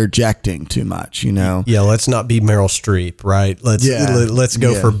interjecting too much, Yeah, let's not be Meryl Streep, right? Let's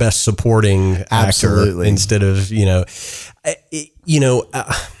go for best supporting actor. Absolutely. Instead of,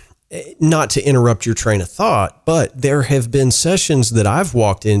 not to interrupt your train of thought, but there have been sessions that I've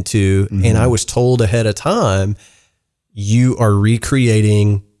walked into and I was told ahead of time, you are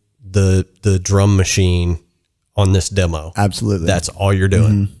recreating the drum machine on this demo. Absolutely. That's all you're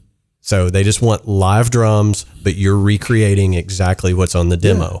doing. So they just want live drums, but you're recreating exactly what's on the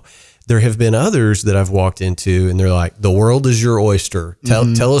demo. Yeah. There have been others that I've walked into and they're like, the world is your oyster.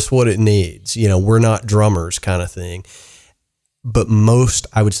 Tell us what it needs. We're not drummers kind of thing. But most,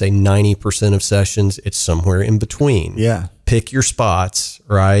 I would say 90% of sessions, it's somewhere in between. Yeah. pick your spots,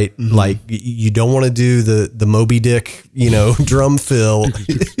 right? Like you don't want to do the Moby Dick, drum fill.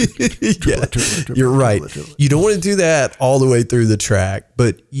 Yeah, you're right. You don't want to do that all the way through the track,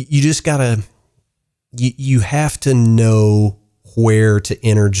 but you just gotta, you have to know where to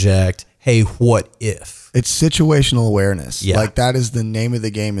interject. Hey, what if? It's situational awareness. Yeah. Like that is the name of the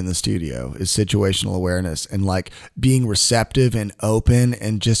game in the studio, is situational awareness, and like being receptive and open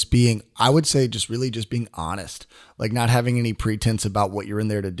and just being, I would say just being honest, like not having any pretense about what you're in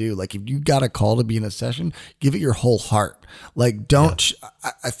there to do. Like if you got a call to be in a session, give it your whole heart. Like don't,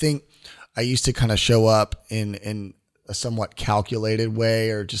 I think I used to kind of show up in a somewhat calculated way,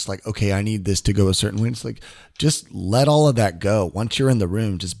 or just like, okay, I need this to go a certain way. It's like, just let all of that go. Once you're in the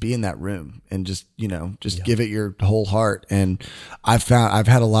room, just be in that room and just, give it your whole heart. And I've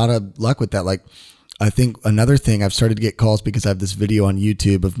had a lot of luck with that. Like, I think another thing, I've started to get calls because I have this video on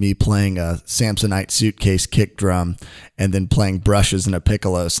YouTube of me playing a Samsonite suitcase kick drum and then playing brushes and a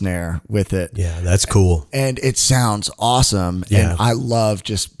piccolo snare with it. Yeah, that's cool. And it sounds awesome. Yeah. And I love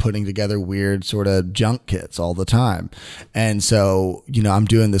just putting together weird sort of junk kits all the time. And so, I'm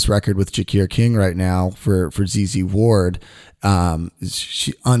doing this record with Jakir King right now for ZZ Ward.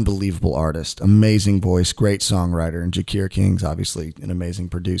 She unbelievable artist, amazing voice, great songwriter. And Jakir King's obviously an amazing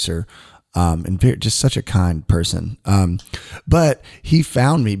producer. And just such a kind person. But he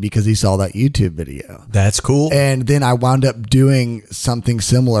found me because he saw that YouTube video. That's cool. And then I wound up doing something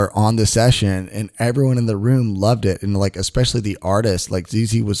similar on the session, and everyone in the room loved it. And like, especially the artist, like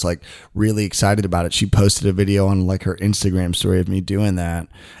ZZ was like really excited about it. She posted a video on like her Instagram story of me doing that.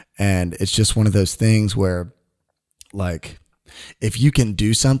 And it's just one of those things where like, if you can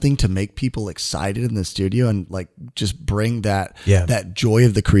do something to make people excited in the studio and like just bring that joy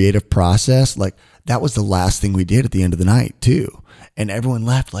of the creative process, like that was the last thing we did at the end of the night too. And everyone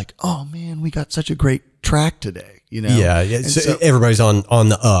left like, oh man, we got such a great track today, Yeah. So everybody's on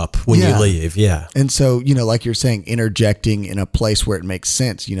the up when you leave. Yeah. And so, like you're saying, interjecting in a place where it makes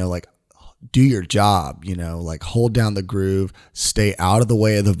sense, like do your job, like hold down the groove, stay out of the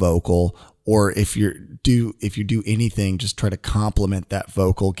way of the vocal. Or if you do anything, just try to complement that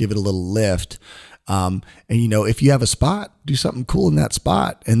vocal, give it a little lift. And if you have a spot, do something cool in that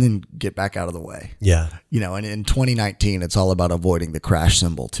spot and then get back out of the way. Yeah. And in 2019, it's all about avoiding the crash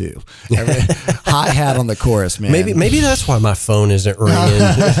cymbal too. Hi-hat on the chorus, man. Maybe that's why my phone isn't ringing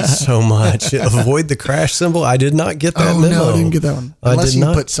so much. Avoid the crash cymbal. I did not get that memo. No, I didn't get that one. Unless you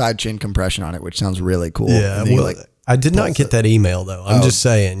not put sidechain compression on it, which sounds really cool. Yeah. I did not get that email though. I'm just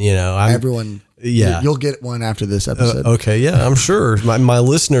saying, everyone. Yeah. You'll get one after this episode. Okay. Yeah, I'm sure my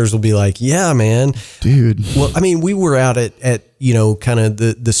listeners will be like, yeah, man, dude. Well, I mean, we were out at kind of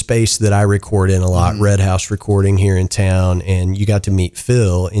the space that I record in a lot, Red House Recording here in town. And you got to meet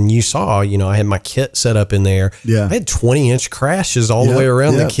Phil and you saw, I had my kit set up in there. Yeah. I had 20-inch crashes all the way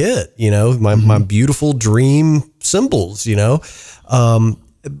around the kit, my beautiful dream cymbals,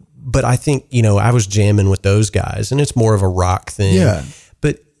 But I think, I was jamming with those guys and it's more of a rock thing. Yeah.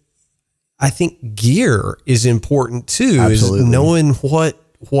 But I think gear is important too. Absolutely. Is knowing what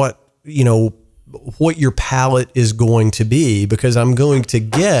your palette is going to be, because I'm going to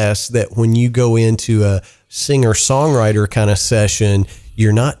guess that when you go into a singer-songwriter kind of session,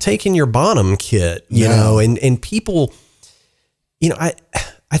 you're not taking your Bonham kit, and people,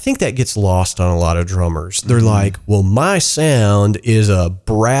 I think that gets lost on a lot of drummers. They're like, well, my sound is a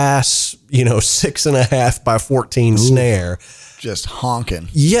brass, 6.5 by 14 snare. Just honking.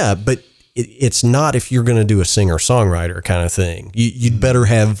 Yeah, but it's not if you're going to do a singer-songwriter kind of thing. You'd better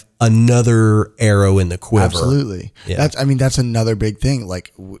have another arrow in the quiver. Absolutely. Yeah. That's another big thing.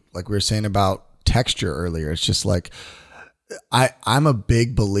 Like we were saying about texture earlier. It's just like, I'm a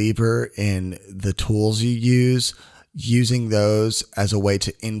big believer in the tools you use, using those as a way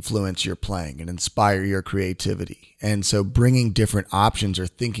to influence your playing and inspire your creativity. And so bringing different options or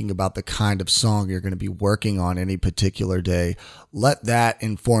thinking about the kind of song you're going to be working on any particular day, let that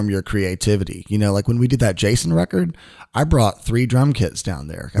inform your creativity. Like when we did that Jason record, I brought 3 drum kits down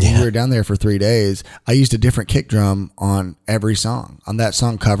there. We were down there for 3 days. I used a different kick drum on every song. On that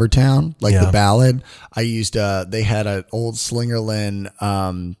song Cover Town, the ballad, I used, they had an old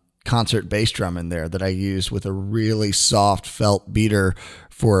Slingerland, concert bass drum in there that I used with a really soft felt beater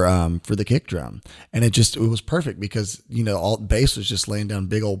for the kick drum. And it was perfect because, all bass was just laying down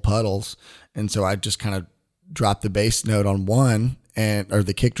big old puddles. And so I just kind of dropped the bass note on one or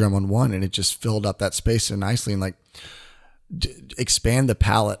the kick drum on one, and it just filled up that space so nicely. And expand the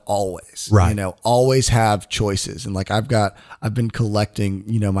palette always, right? Always have choices. And I've been collecting,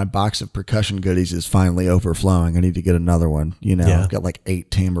 my box of percussion goodies is finally overflowing. I need to get another one, I've got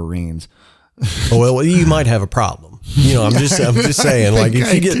 8 tambourines. Oh, well, you might have a problem. I'm just saying, like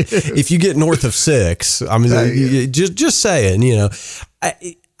if you get north of 6, I mean, just saying,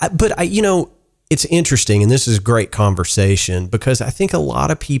 but it's interesting, and this is great conversation, because I think a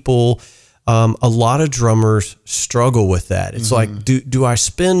lot of people, a lot of drummers struggle with that. It's like, do I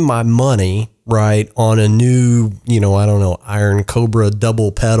spend my money right on a new, I don't know, Iron Cobra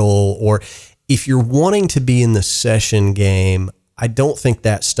double pedal, or if you're wanting to be in the session game, I don't think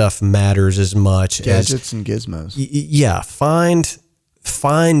that stuff matters as much. Gadgets and gizmos. Yeah. Find,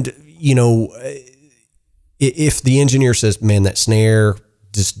 if the engineer says, man, that snare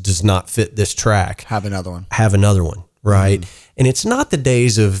just does not fit this track. Have another one. Right. And it's not the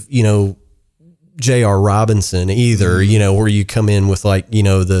days of, J.R. Robinson either, where you come in with like,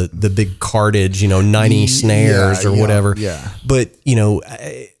 the big cartage, 90 snares or whatever. Yeah. But,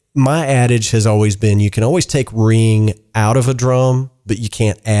 my adage has always been, you can always take ring out of a drum, but you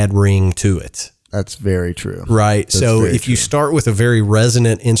can't add ring to it. That's very true. Right. So if you start with a very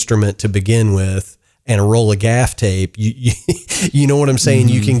resonant instrument to begin with and a roll of gaff tape, you know what I'm saying?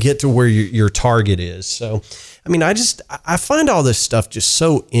 You can get to where your target is. So, I mean, I find all this stuff just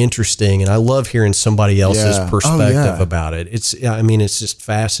so interesting, and I love hearing somebody else's perspective about it. It's just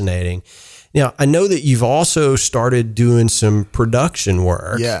fascinating. Now, I know that you've also started doing some production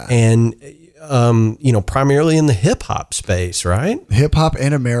work, and primarily in the hip hop space, right? Hip hop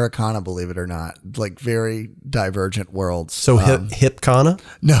and Americana, believe it or not, like very divergent worlds. So hip-kana?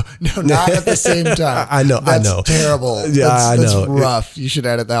 No, not at the same time. I know. That's terrible. Yeah, I know. That's rough. You should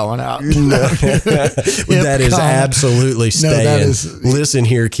edit that one out. That is absolutely staying. Listen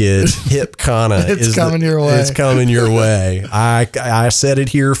here, kids. Hip-kana is coming your way. It's coming your way. I said it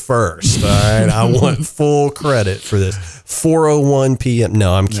here first. All right. I want full credit for this. 4:01 p.m.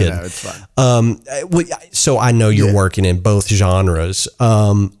 No, I'm kidding. No, it's fine. So I know you're working in both genres.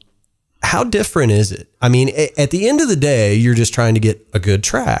 How different is it? I mean, at the end of the day, you're just trying to get a good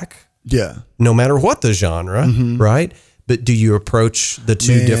track. Yeah. No matter what the genre, right? But do you approach the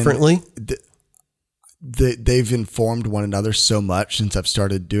two differently? They've informed one another so much since I've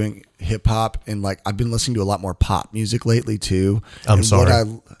started doing hip hop, and like I've been listening to a lot more pop music lately too. I'm sorry.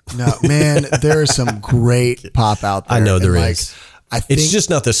 No, man, there is some great pop out there. I know there is. I think it's just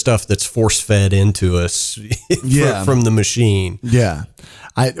not the stuff that's force fed into us from the machine. Yeah.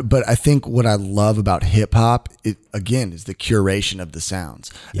 But I think what I love about hip hop, again, is the curation of the sounds.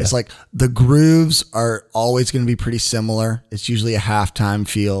 Yeah. It's like the grooves are always going to be pretty similar. It's usually a halftime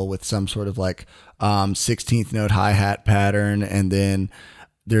feel with some sort of like 16th note hi-hat pattern, and then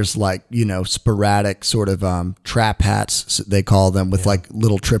there's like, sporadic sort of trap hats, they call them, with like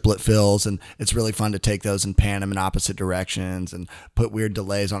little triplet fills, and it's really fun to take those and pan them in opposite directions and put weird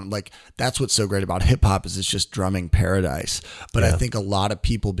delays on. Like, that's what's so great about hip hop, is it's just drumming paradise. But I think a lot of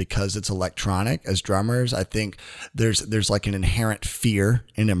people, because it's electronic, as drummers, I think there's like an inherent fear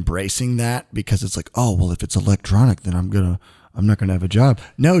in embracing that, because it's like, oh, well, if it's electronic, then I'm not going to have a job.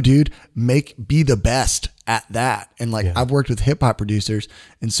 No, dude, be the best at that. And like, I've worked with hip hop producers,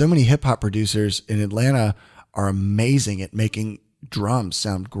 and so many hip hop producers in Atlanta are amazing at making drums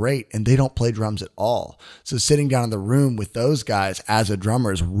sound great, and they don't play drums at all. So sitting down in the room with those guys as a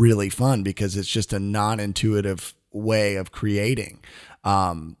drummer is really fun, because it's just a non-intuitive way of creating.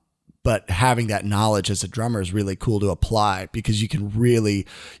 But having that knowledge as a drummer is really cool to apply, because you can really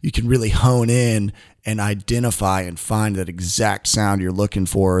hone in and identify and find that exact sound you're looking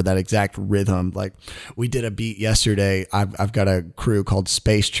for, that exact rhythm. Like, we did a beat yesterday. I've got a crew called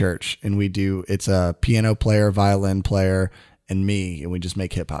Space Church, and it's a piano player, violin player, and me, and we just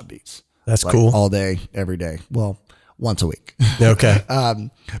make hip hop beats. That's like cool. All day, every day. Well, once a week. Okay.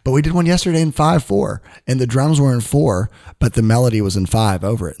 But we did one yesterday in 5/4, and the drums were in 4, but the melody was in 5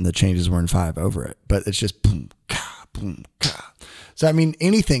 over it, and the changes were in 5 over it. But it's just boom, ka, boom, ka. So, I mean,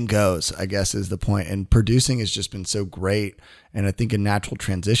 anything goes, I guess, is the point. And producing has just been so great. And I think a natural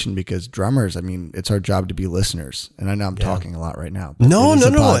transition, because drummers, I mean, it's our job to be listeners. And I know I'm talking a lot right now. No.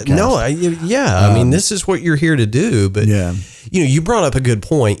 I mean, this is what you're here to do. But, you brought up a good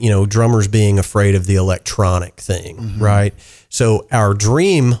point, drummers being afraid of the electronic thing, right? So our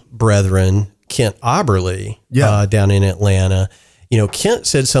dream brethren, Kent Oberly, down in Atlanta, Kent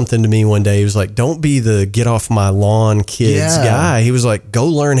said something to me one day. He was like, don't be the get off my lawn kids guy. He was like, go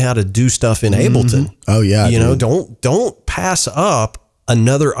learn how to do stuff in Ableton. Oh yeah. Don't pass up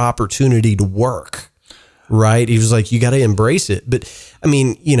another opportunity to work. Right. He was like, you got to embrace it. But I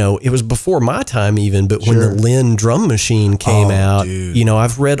mean, it was before my time even, but when the Lynn drum machine came out, dude.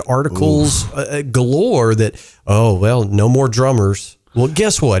 I've read articles galore that, no more drummers. Well,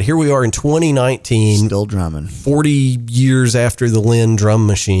 guess what? Here we are in 2019. Still drumming. 40 years after the Lynn drum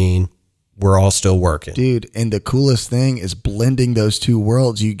machine. we're all still working. Dude, and the coolest thing is blending those two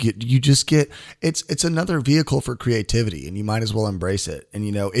worlds. It's another vehicle for creativity, and you might as well embrace it. And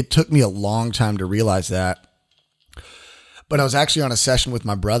it took me a long time to realize that. But I was actually on a session with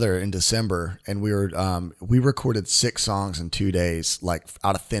my brother in December, and we recorded 6 songs in 2 days, like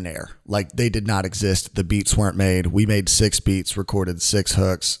out of thin air. Like they did not exist. The beats weren't made. We made 6 beats, recorded 6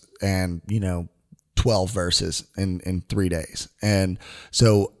 hooks, and 12 verses in 3 days. And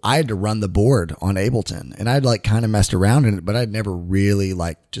so I had to run the board on Ableton, and I'd like kind of messed around in it, but I'd never really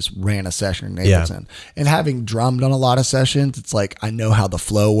like just ran a session in Ableton. And having drummed on a lot of sessions, it's like, I know how the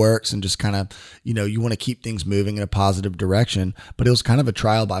flow works, and just kind of, you want to keep things moving in a positive direction, but it was kind of a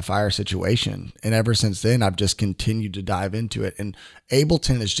trial by fire situation. And ever since then, I've just continued to dive into it. And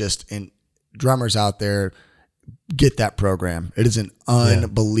Ableton is just, and drummers out there, get that program. It is an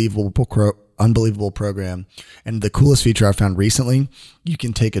unbelievable program. And the coolest feature I found recently, you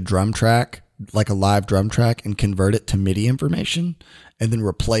can take a drum track, like a live drum track, and convert it to MIDI information and then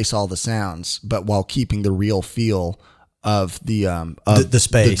replace all the sounds, but while keeping the real feel of the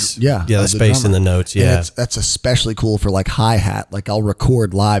space. The space in the notes. Yeah. That's especially cool for like hi-hat. Like I'll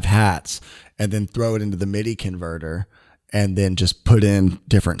record live hats and then throw it into the MIDI converter and then just put in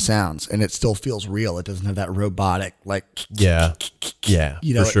different sounds, and it still feels real. It doesn't have that robotic, like, it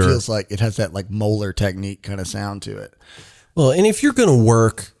feels like it has that like molar technique kind of sound to it. Well, and if you're going to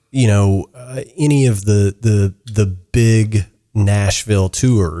work, any of the big Nashville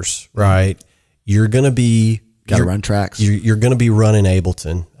tours, right? You're going to be got to run tracks. You're going to be running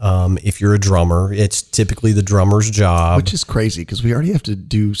Ableton. If you're a drummer, it's typically the drummer's job, which is crazy because we already have to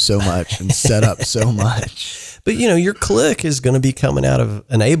do so much and set up so much. But your click is going to be coming out of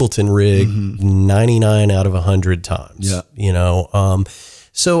an Ableton rig 99 out of 100 times. Yeah.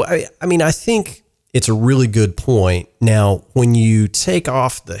 So I think it's a really good point. Now, when you take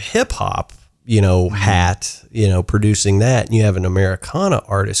off the hip hop, hat, producing that, and you have an Americana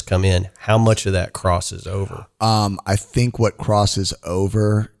artist come in, how much of that crosses over? I think what crosses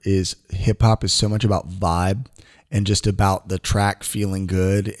over is hip hop is so much about vibe and just about the track feeling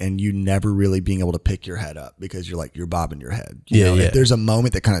good, and you never really being able to pick your head up because you're bobbing your head. If there's a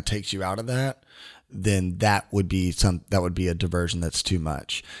moment that kind of takes you out of that, then that would be a diversion that's too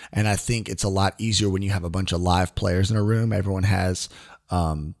much. And I think it's a lot easier when you have a bunch of live players in a room. Everyone has,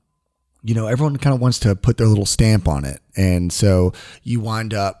 everyone kind of wants to put their little stamp on it. And so you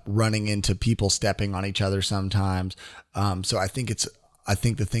wind up running into people stepping on each other sometimes. So I think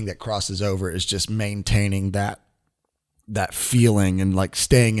the thing that crosses over is just maintaining that feeling and like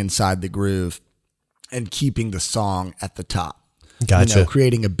staying inside the groove and keeping the song at the top. Gotcha.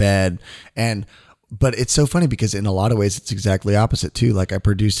 Creating a bed. But it's so funny because in a lot of ways it's exactly opposite too. Like I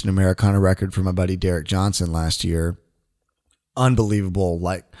produced an Americana record for my buddy Derek Johnson last year. Unbelievable,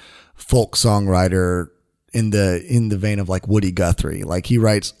 like folk songwriter in the vein of like Woody Guthrie. Like he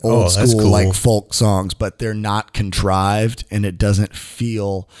writes old school like folk songs, but they're not contrived, and it doesn't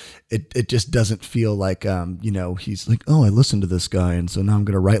feel it just doesn't feel like he's like, oh, I listened to this guy and so now I'm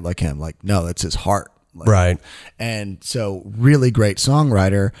gonna write like him. Like, no, it's his heart. Like, right. And so really great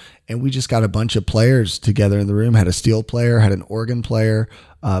songwriter. And we just got a bunch of players together in the room, had a steel player, had an organ player,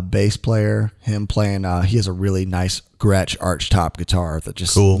 bass player, him playing, he has a really nice Gretsch archtop guitar that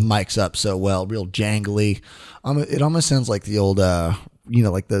just mics up so well, real jangly. It almost sounds like the old,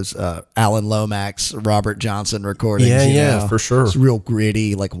 like those Alan Lomax, Robert Johnson recordings. Yeah, for sure. It's real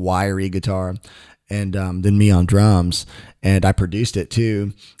gritty, like wiry guitar. And then me on drums, and I produced it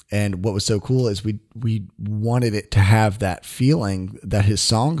too. And what was so cool is we wanted it to have that feeling that his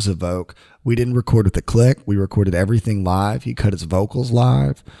songs evoke. We didn't record with a click. We recorded everything live. He cut his vocals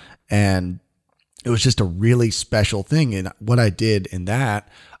live, and it was just a really special thing. And what I did in that,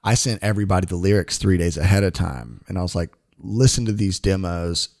 I sent everybody the lyrics 3 days ahead of time. And I was like, listen to these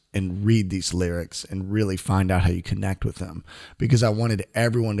demos and read these lyrics and really find out how you connect with them, because I wanted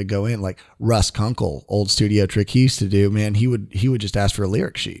everyone to go in like Russ Kunkel, old studio trick he used to do, man. He would just ask for a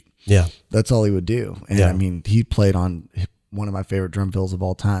lyric sheet. Yeah. That's all he would do. And I mean, he played on one of my favorite drum fills of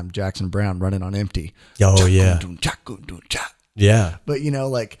all time, Jackson Browne, Running on Empty. Oh yeah. Yeah. But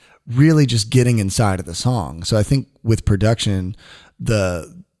like really just getting inside of the song. So I think with production,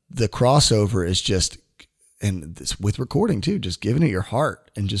 the crossover is just, and this, with recording too, just giving it your heart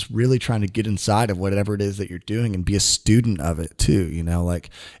and just really trying to get inside of whatever it is that you're doing and be a student of it too.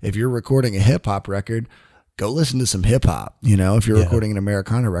 Like if you're recording a hip hop record, go listen to some hip hop. If you're recording an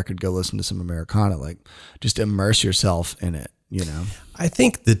Americana record, go listen to some Americana. Like just immerse yourself in it. you know? I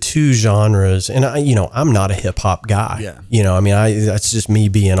think the two genres, and I'm not a hip hop guy. Yeah. That's just me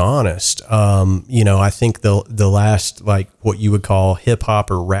being honest. I think the last, like, what you would call hip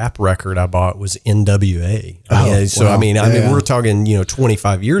hop or rap record I bought was NWA. We're talking,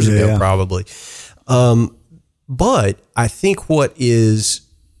 25 years ago, probably. But I think what is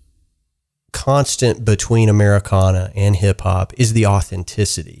constant between Americana and hip hop is the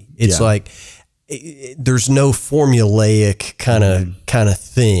authenticity. It's like, there's no formulaic kind of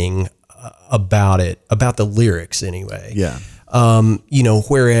thing about it, about the lyrics anyway. Yeah.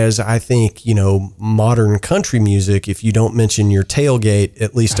 Whereas I think, modern country music, if you don't mention your tailgate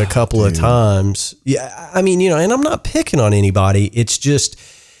at least a couple of times, and I'm not picking on anybody. It's just,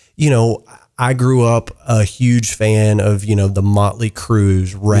 I grew up a huge fan of, the Motley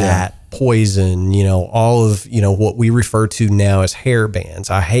Crue's, Rat, Poison, all of, what we refer to now as hair bands.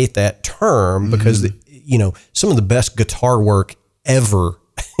 I hate that term because, some of the best guitar work ever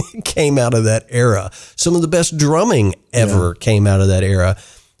came out of that era. Some of the best drumming ever came out of that era.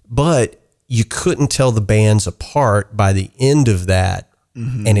 But you couldn't tell the bands apart by the end of that,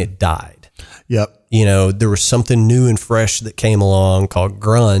 and it died. Yep. There was something new and fresh that came along called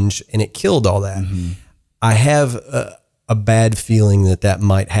grunge, and it killed all that. I have a bad feeling that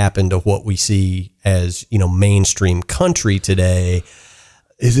might happen to what we see as, mainstream country today.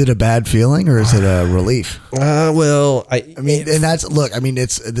 Is it a bad feeling or is it a relief? This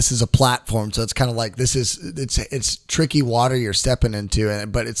is a platform, so it's kind of like it's tricky water you're stepping into,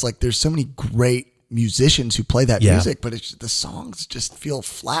 but it's like there's so many great musicians who play that music, but the songs just feel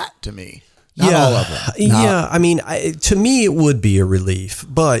flat to me. Not all of them. To me, it would be a relief.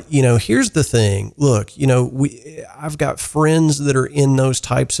 But, here's the thing. Look, I've got friends that are in those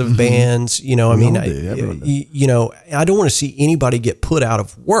types of bands. I don't want to see anybody get put out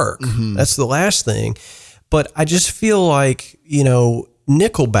of work. That's the last thing. But I just feel like,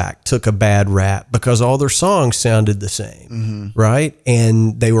 Nickelback took a bad rap because all their songs sounded the same, right?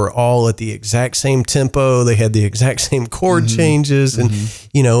 And they were all at the exact same tempo. They had the exact same chord changes, and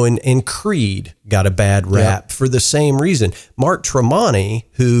and Creed got a bad rap for the same reason. Mark Tremonti,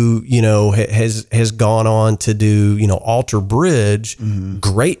 who has gone on to do Alter Bridge,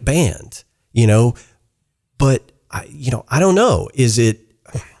 great band, but I don't know. Is it?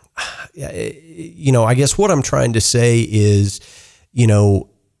 I guess what I'm trying to say is, do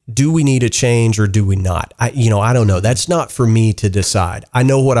we need a change or do we not? I don't know. That's not for me to decide. I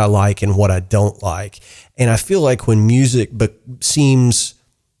know what I like and what I don't like. And I feel like when music seems,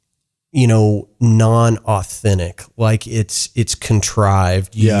 non-authentic, like it's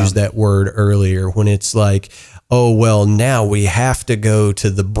contrived. You used that word earlier, when it's like, oh, well, now we have to go to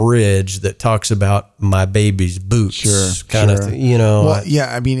the bridge that talks about my baby's boots, kind of thing, Well,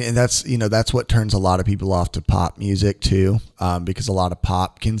 yeah, and that's what turns a lot of people off to pop music too, because a lot of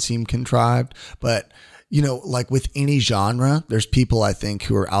pop can seem contrived. But, like with any genre, there's people, I think,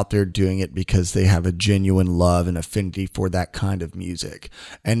 who are out there doing it because they have a genuine love and affinity for that kind of music.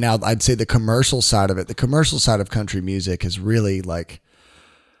 And now I'd say the commercial side of country music is really like,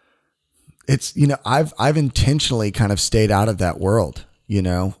 it's, I've intentionally kind of stayed out of that world,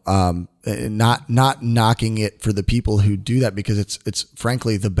 not knocking it for the people who do that, because it's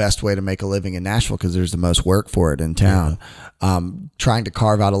frankly the best way to make a living in Nashville, because there's the most work for it in town. Trying to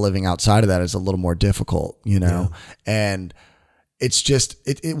carve out a living outside of that is a little more difficult, and it's just,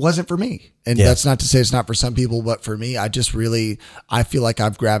 it wasn't for me. And that's not to say it's not for some people, but for me, I feel like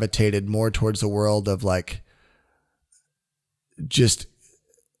I've gravitated more towards the world of like, just,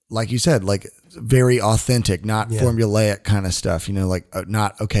 like you said, like very authentic, not formulaic kind of stuff,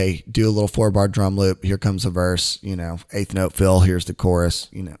 not, okay, do a little 4-bar drum loop. Here comes a verse, eighth note fill. Here's the chorus,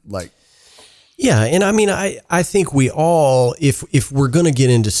 like. Yeah. And I think we all, if we're going to get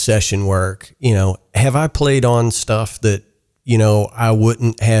into session work, have I played on stuff that, I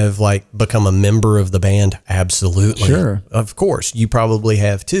wouldn't have like become a member of the band? Absolutely. Sure. Of course. You probably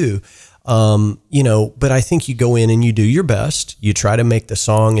have too. But I think you go in and you do your best. You try to make the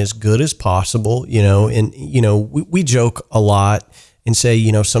song as good as possible, and, we joke a lot and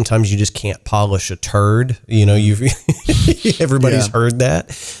say, sometimes you just can't polish a turd, everybody's heard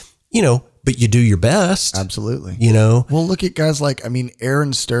that, but you do your best. Absolutely. Well, look at guys like,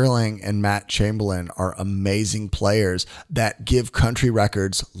 Aaron Sterling and Matt Chamberlain are amazing players that give country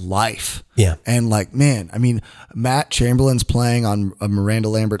records life. Yeah. And like, man, Matt Chamberlain's playing on a Miranda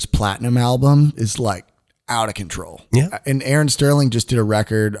Lambert's Platinum album is like out of control. Yeah. And Aaron Sterling just did a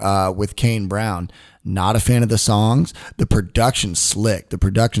record with Kane Brown. Not a fan of the songs. The production's slick. The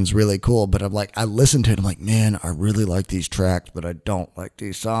production's really cool. But I'm like, I listened to it. I'm like, man, I really like these tracks, but I don't like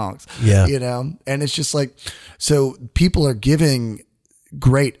these songs. Yeah. You know? And it's just like, so people are giving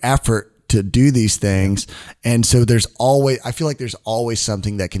great effort to do these things. And so I feel like there's always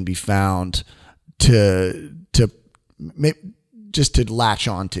something that can be found to just to latch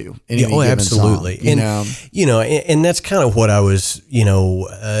onto. Absolutely. Song, and that's kind of what I was,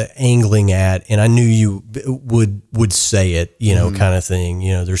 angling at. And I knew you would say it, kind of thing.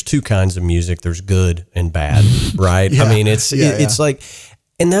 There's two kinds of music. There's good and bad, right? Yeah. I mean, it's like,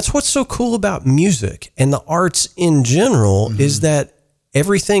 and that's what's so cool about music and the arts in general is that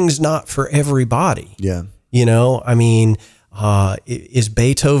everything's not for everybody. Yeah. I mean, is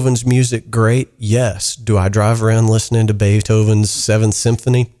Beethoven's music great? Yes. Do I drive around listening to Beethoven's Seventh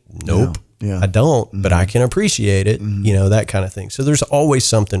Symphony? Nope. Yeah. I don't, but I can appreciate it, that kind of thing. So there's always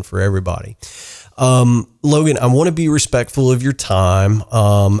something for everybody. Logan, I want to be respectful of your time.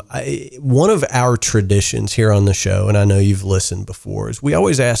 One of our traditions here on the show, and I know you've listened before, is we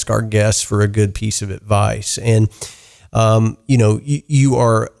always ask our guests for a good piece of advice. And you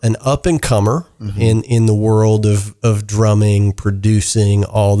are an up and comer in the world of drumming, producing,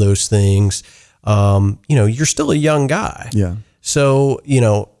 all those things. You're still a young guy. Yeah. So,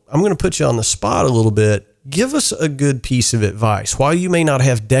 I'm going to put you on the spot a little bit. Give us a good piece of advice. While you may not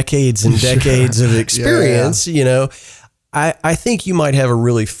have decades and decades of experience, I think you might have a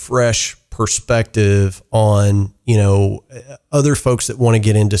really fresh perspective on, other folks that want to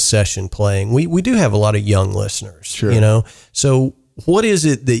get into session playing. We do have a lot of young listeners, Sure. So what is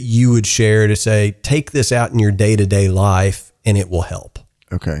it that you would share to say, take this out in your day-to-day life and it will help?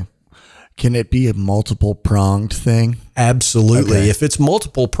 Okay. Can it be a multiple pronged thing? Absolutely. Okay. If it's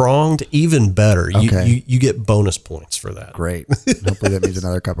multiple pronged, even better. Okay. You get bonus points for that. Great. Hopefully that means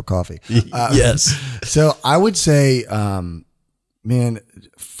another cup of coffee. Yes. So I would say, man,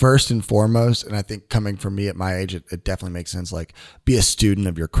 first and foremost, and I think coming from me at my age, it definitely makes sense. Like, be a student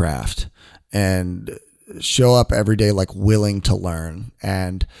of your craft and show up every day, like willing to learn,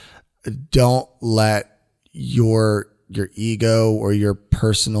 and don't let your ego or your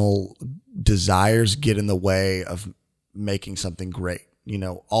personal desires get in the way of making something great.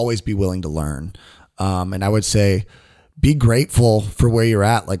 Always be willing to learn. And I would say, be grateful for where you're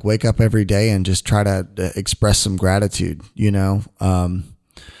at. Like, wake up every day and just try to express some gratitude,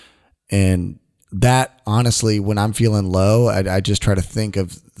 and that, honestly, when I'm feeling low, I just try to think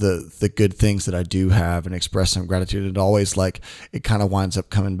of the good things that I do have and express some gratitude. It always, it kind of winds up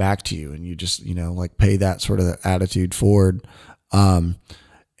coming back to you, and you just, pay that sort of attitude forward.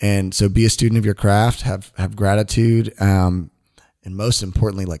 And so be a student of your craft, have gratitude. And most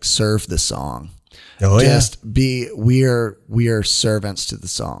importantly, serve the song. Oh, Just we are servants to the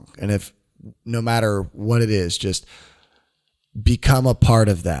song. And if, no matter what it is, just become a part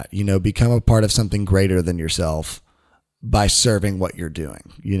of that, become a part of something greater than yourself by serving what you're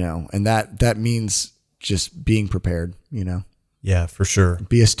doing, and that means just being prepared, Yeah, for sure.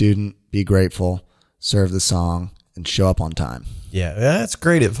 Be a student, be grateful, serve the song, and show up on time. Yeah, that's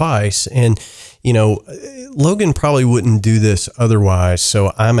great advice. And, Logan probably wouldn't do this otherwise.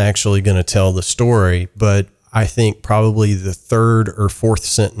 So I'm actually going to tell the story, but I think probably the third or fourth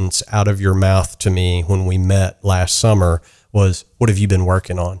sentence out of your mouth to me when we met last summer was, what have you been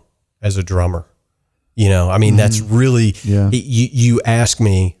working on as a drummer? That's really, you ask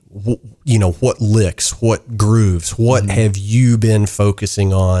me, what licks, what grooves, what have you been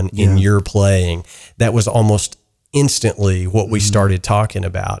focusing on in your playing? That was almost instantly what we started talking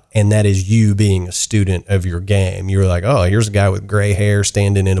about. And that is you being a student of your game. You were like, oh, here's a guy with gray hair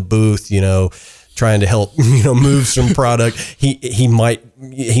standing in a booth, trying to help, move some product. He might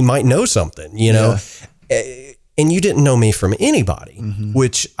know something, and you didn't know me from anybody,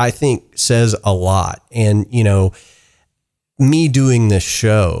 which I think says a lot. And, me doing this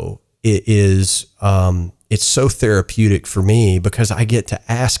show, it is, it's so therapeutic for me because I get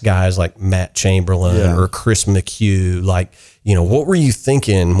to ask guys like Matt Chamberlain or Chris McHugh, what were you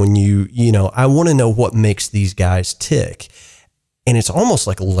thinking when I want to know what makes these guys tick. And it's almost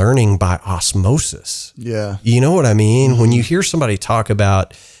like learning by osmosis. Yeah. You know what I mean? When you hear somebody talk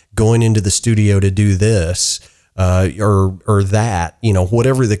about going into the studio to do this, or that,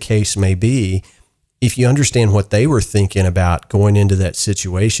 whatever the case may be, if you understand what they were thinking about going into that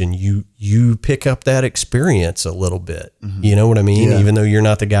situation, you pick up that experience a little bit. You know what I mean? Yeah. Even though you're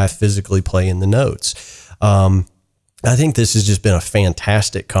not the guy physically playing the notes. I think this has just been a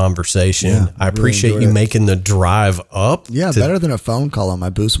fantastic conversation. Yeah, I appreciate really you enjoyed it. making the drive up. Yeah, better than a phone call on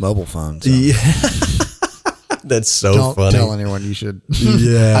my Boost mobile phone. So. Yeah. That's so Don't funny. tell anyone you should.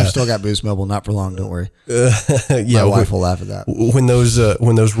 Yeah. I've still got Boost Mobile. Not for long. Don't worry. Yeah, My wife will laugh at that.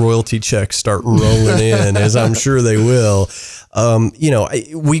 when those royalty checks start rolling in, as I'm sure they will.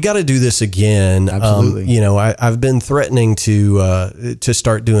 We got to do this again. Absolutely. I've been threatening to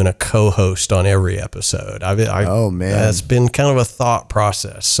start doing a co-host on every episode. Oh, man. That's been kind of a thought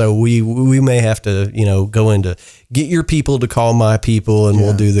process. So we may have to, go into get your people to call my people, and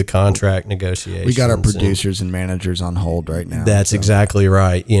we'll do the contract negotiations. We got our producers and managers on hold right now. That's exactly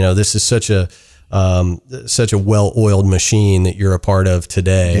right. This is such a well-oiled machine that you're a part of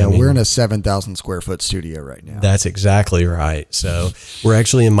today. Yeah, we're in a 7,000 square foot studio right now. That's exactly right. So we're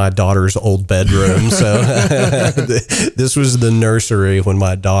actually in my daughter's old bedroom. So this was the nursery when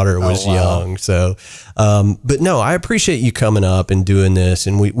my daughter was young. So, but no, I appreciate you coming up and doing this,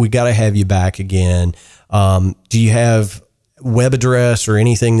 and we got to have you back again. Do you have web address or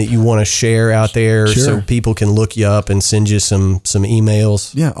anything that you want to share out there so people can look you up and send you some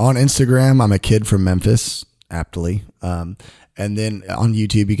emails? Yeah, on Instagram, I'm a kid from Memphis, aptly. And then on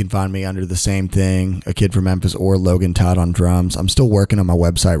YouTube, you can find me under the same thing, a kid from Memphis, or Logan Todd on drums. I'm still working on my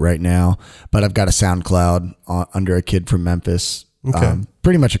website right now, but I've got a SoundCloud under a kid from Memphis. Okay.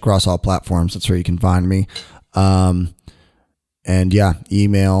 Pretty much across all platforms. That's where you can find me. And yeah,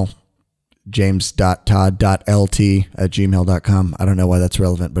 email james.todd.lt@gmail.com. I don't know why that's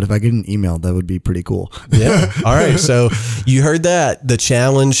relevant, but if I get an email, that would be pretty cool. Yeah. All right. So you heard that. The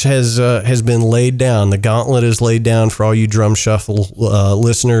challenge has been laid down. The gauntlet is laid down for all you Drum Shuffle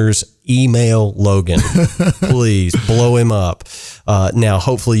listeners. Email Logan. Please blow him up. Now,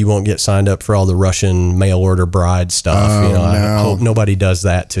 hopefully you won't get signed up for all the Russian mail order bride stuff. I hope nobody does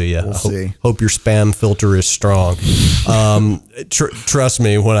that to you. We'll see. Hope your spam filter is strong. Trust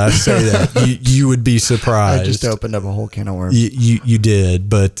me when I say that, you would be surprised. I just opened up a whole can of worms. You did,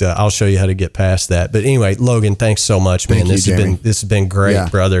 but I'll show you how to get past that. But anyway, Logan, thanks so much, man. Thank you, Jamie. This has been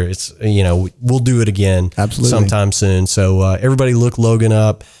great, brother. It's we'll do it again sometime soon. So everybody look Logan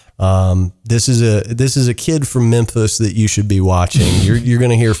up. This is a kid from Memphis that you should be watching. You're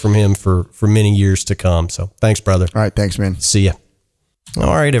going to hear from him for many years to come. So thanks, brother. All right. Thanks, man. See ya.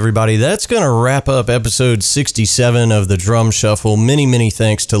 All right, everybody. That's going to wrap up episode 67 of the Drum Shuffle. Many, many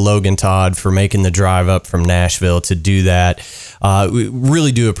thanks to Logan Todd for making the drive up from Nashville to do that. We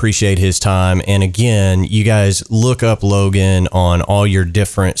really do appreciate his time. And again, you guys look up Logan on all your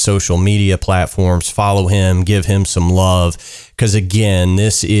different social media platforms. Follow him, give him some love. Because again,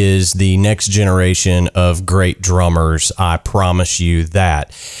 this is the next generation of great drummers. I promise you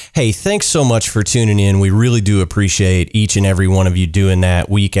that. Hey, thanks so much for tuning in. We really do appreciate each and every one of you doing that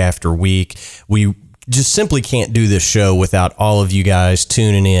week after week. We just simply can't do this show without all of you guys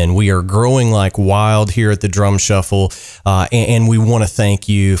tuning in. We are growing like wild here at the Drum Shuffle, and we want to thank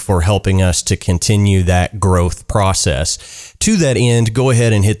you for helping us to continue that growth process. To that end, go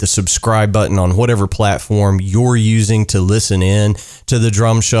ahead and hit the subscribe button on whatever platform you're using to listen in to the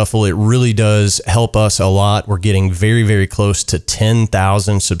Drum Shuffle. It really does help us a lot. We're getting very, very close to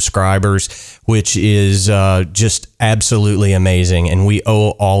 10,000 subscribers, which is just absolutely amazing. And we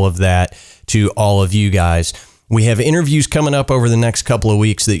owe all of that to all of you guys. We have interviews coming up over the next couple of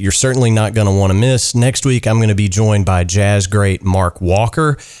weeks that you're certainly not going to want to miss. Next week, I'm going to be joined by jazz great Mark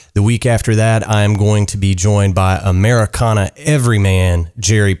Walker. The week after that, I'm going to be joined by Americana everyman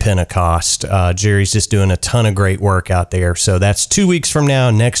Jerry Pentecost. Jerry's just doing a ton of great work out there. So that's 2 weeks from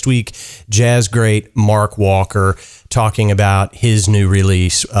now. Next week, jazz great Mark Walker talking about his new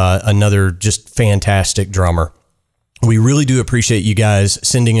release, another just fantastic drummer. We really do appreciate you guys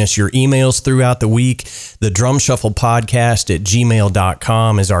sending us your emails throughout the week. The Drum Shuffle Podcast at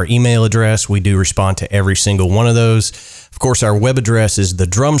gmail.com is our email address. We do respond to every single one of those. Of course, our web address is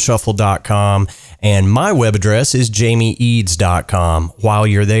thedrumshuffle.com, and my web address is jamieeads.com. While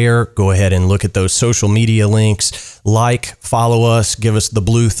you're there, go ahead and look at those social media links. Like, follow us, give us the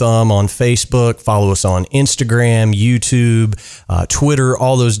blue thumb on Facebook, follow us on Instagram, YouTube, Twitter,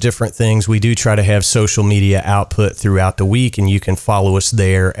 all those different things. We do try to have social media output throughout the week, and you can follow us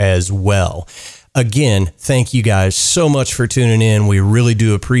there as well. Again, thank you guys so much for tuning in. We really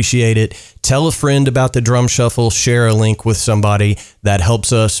do appreciate it. Tell a friend about the Drum Shuffle, share a link with somebody. That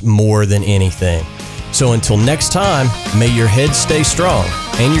helps us more than anything. So until next time, may your heads stay strong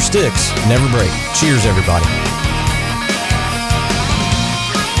and your sticks never break. Cheers, everybody.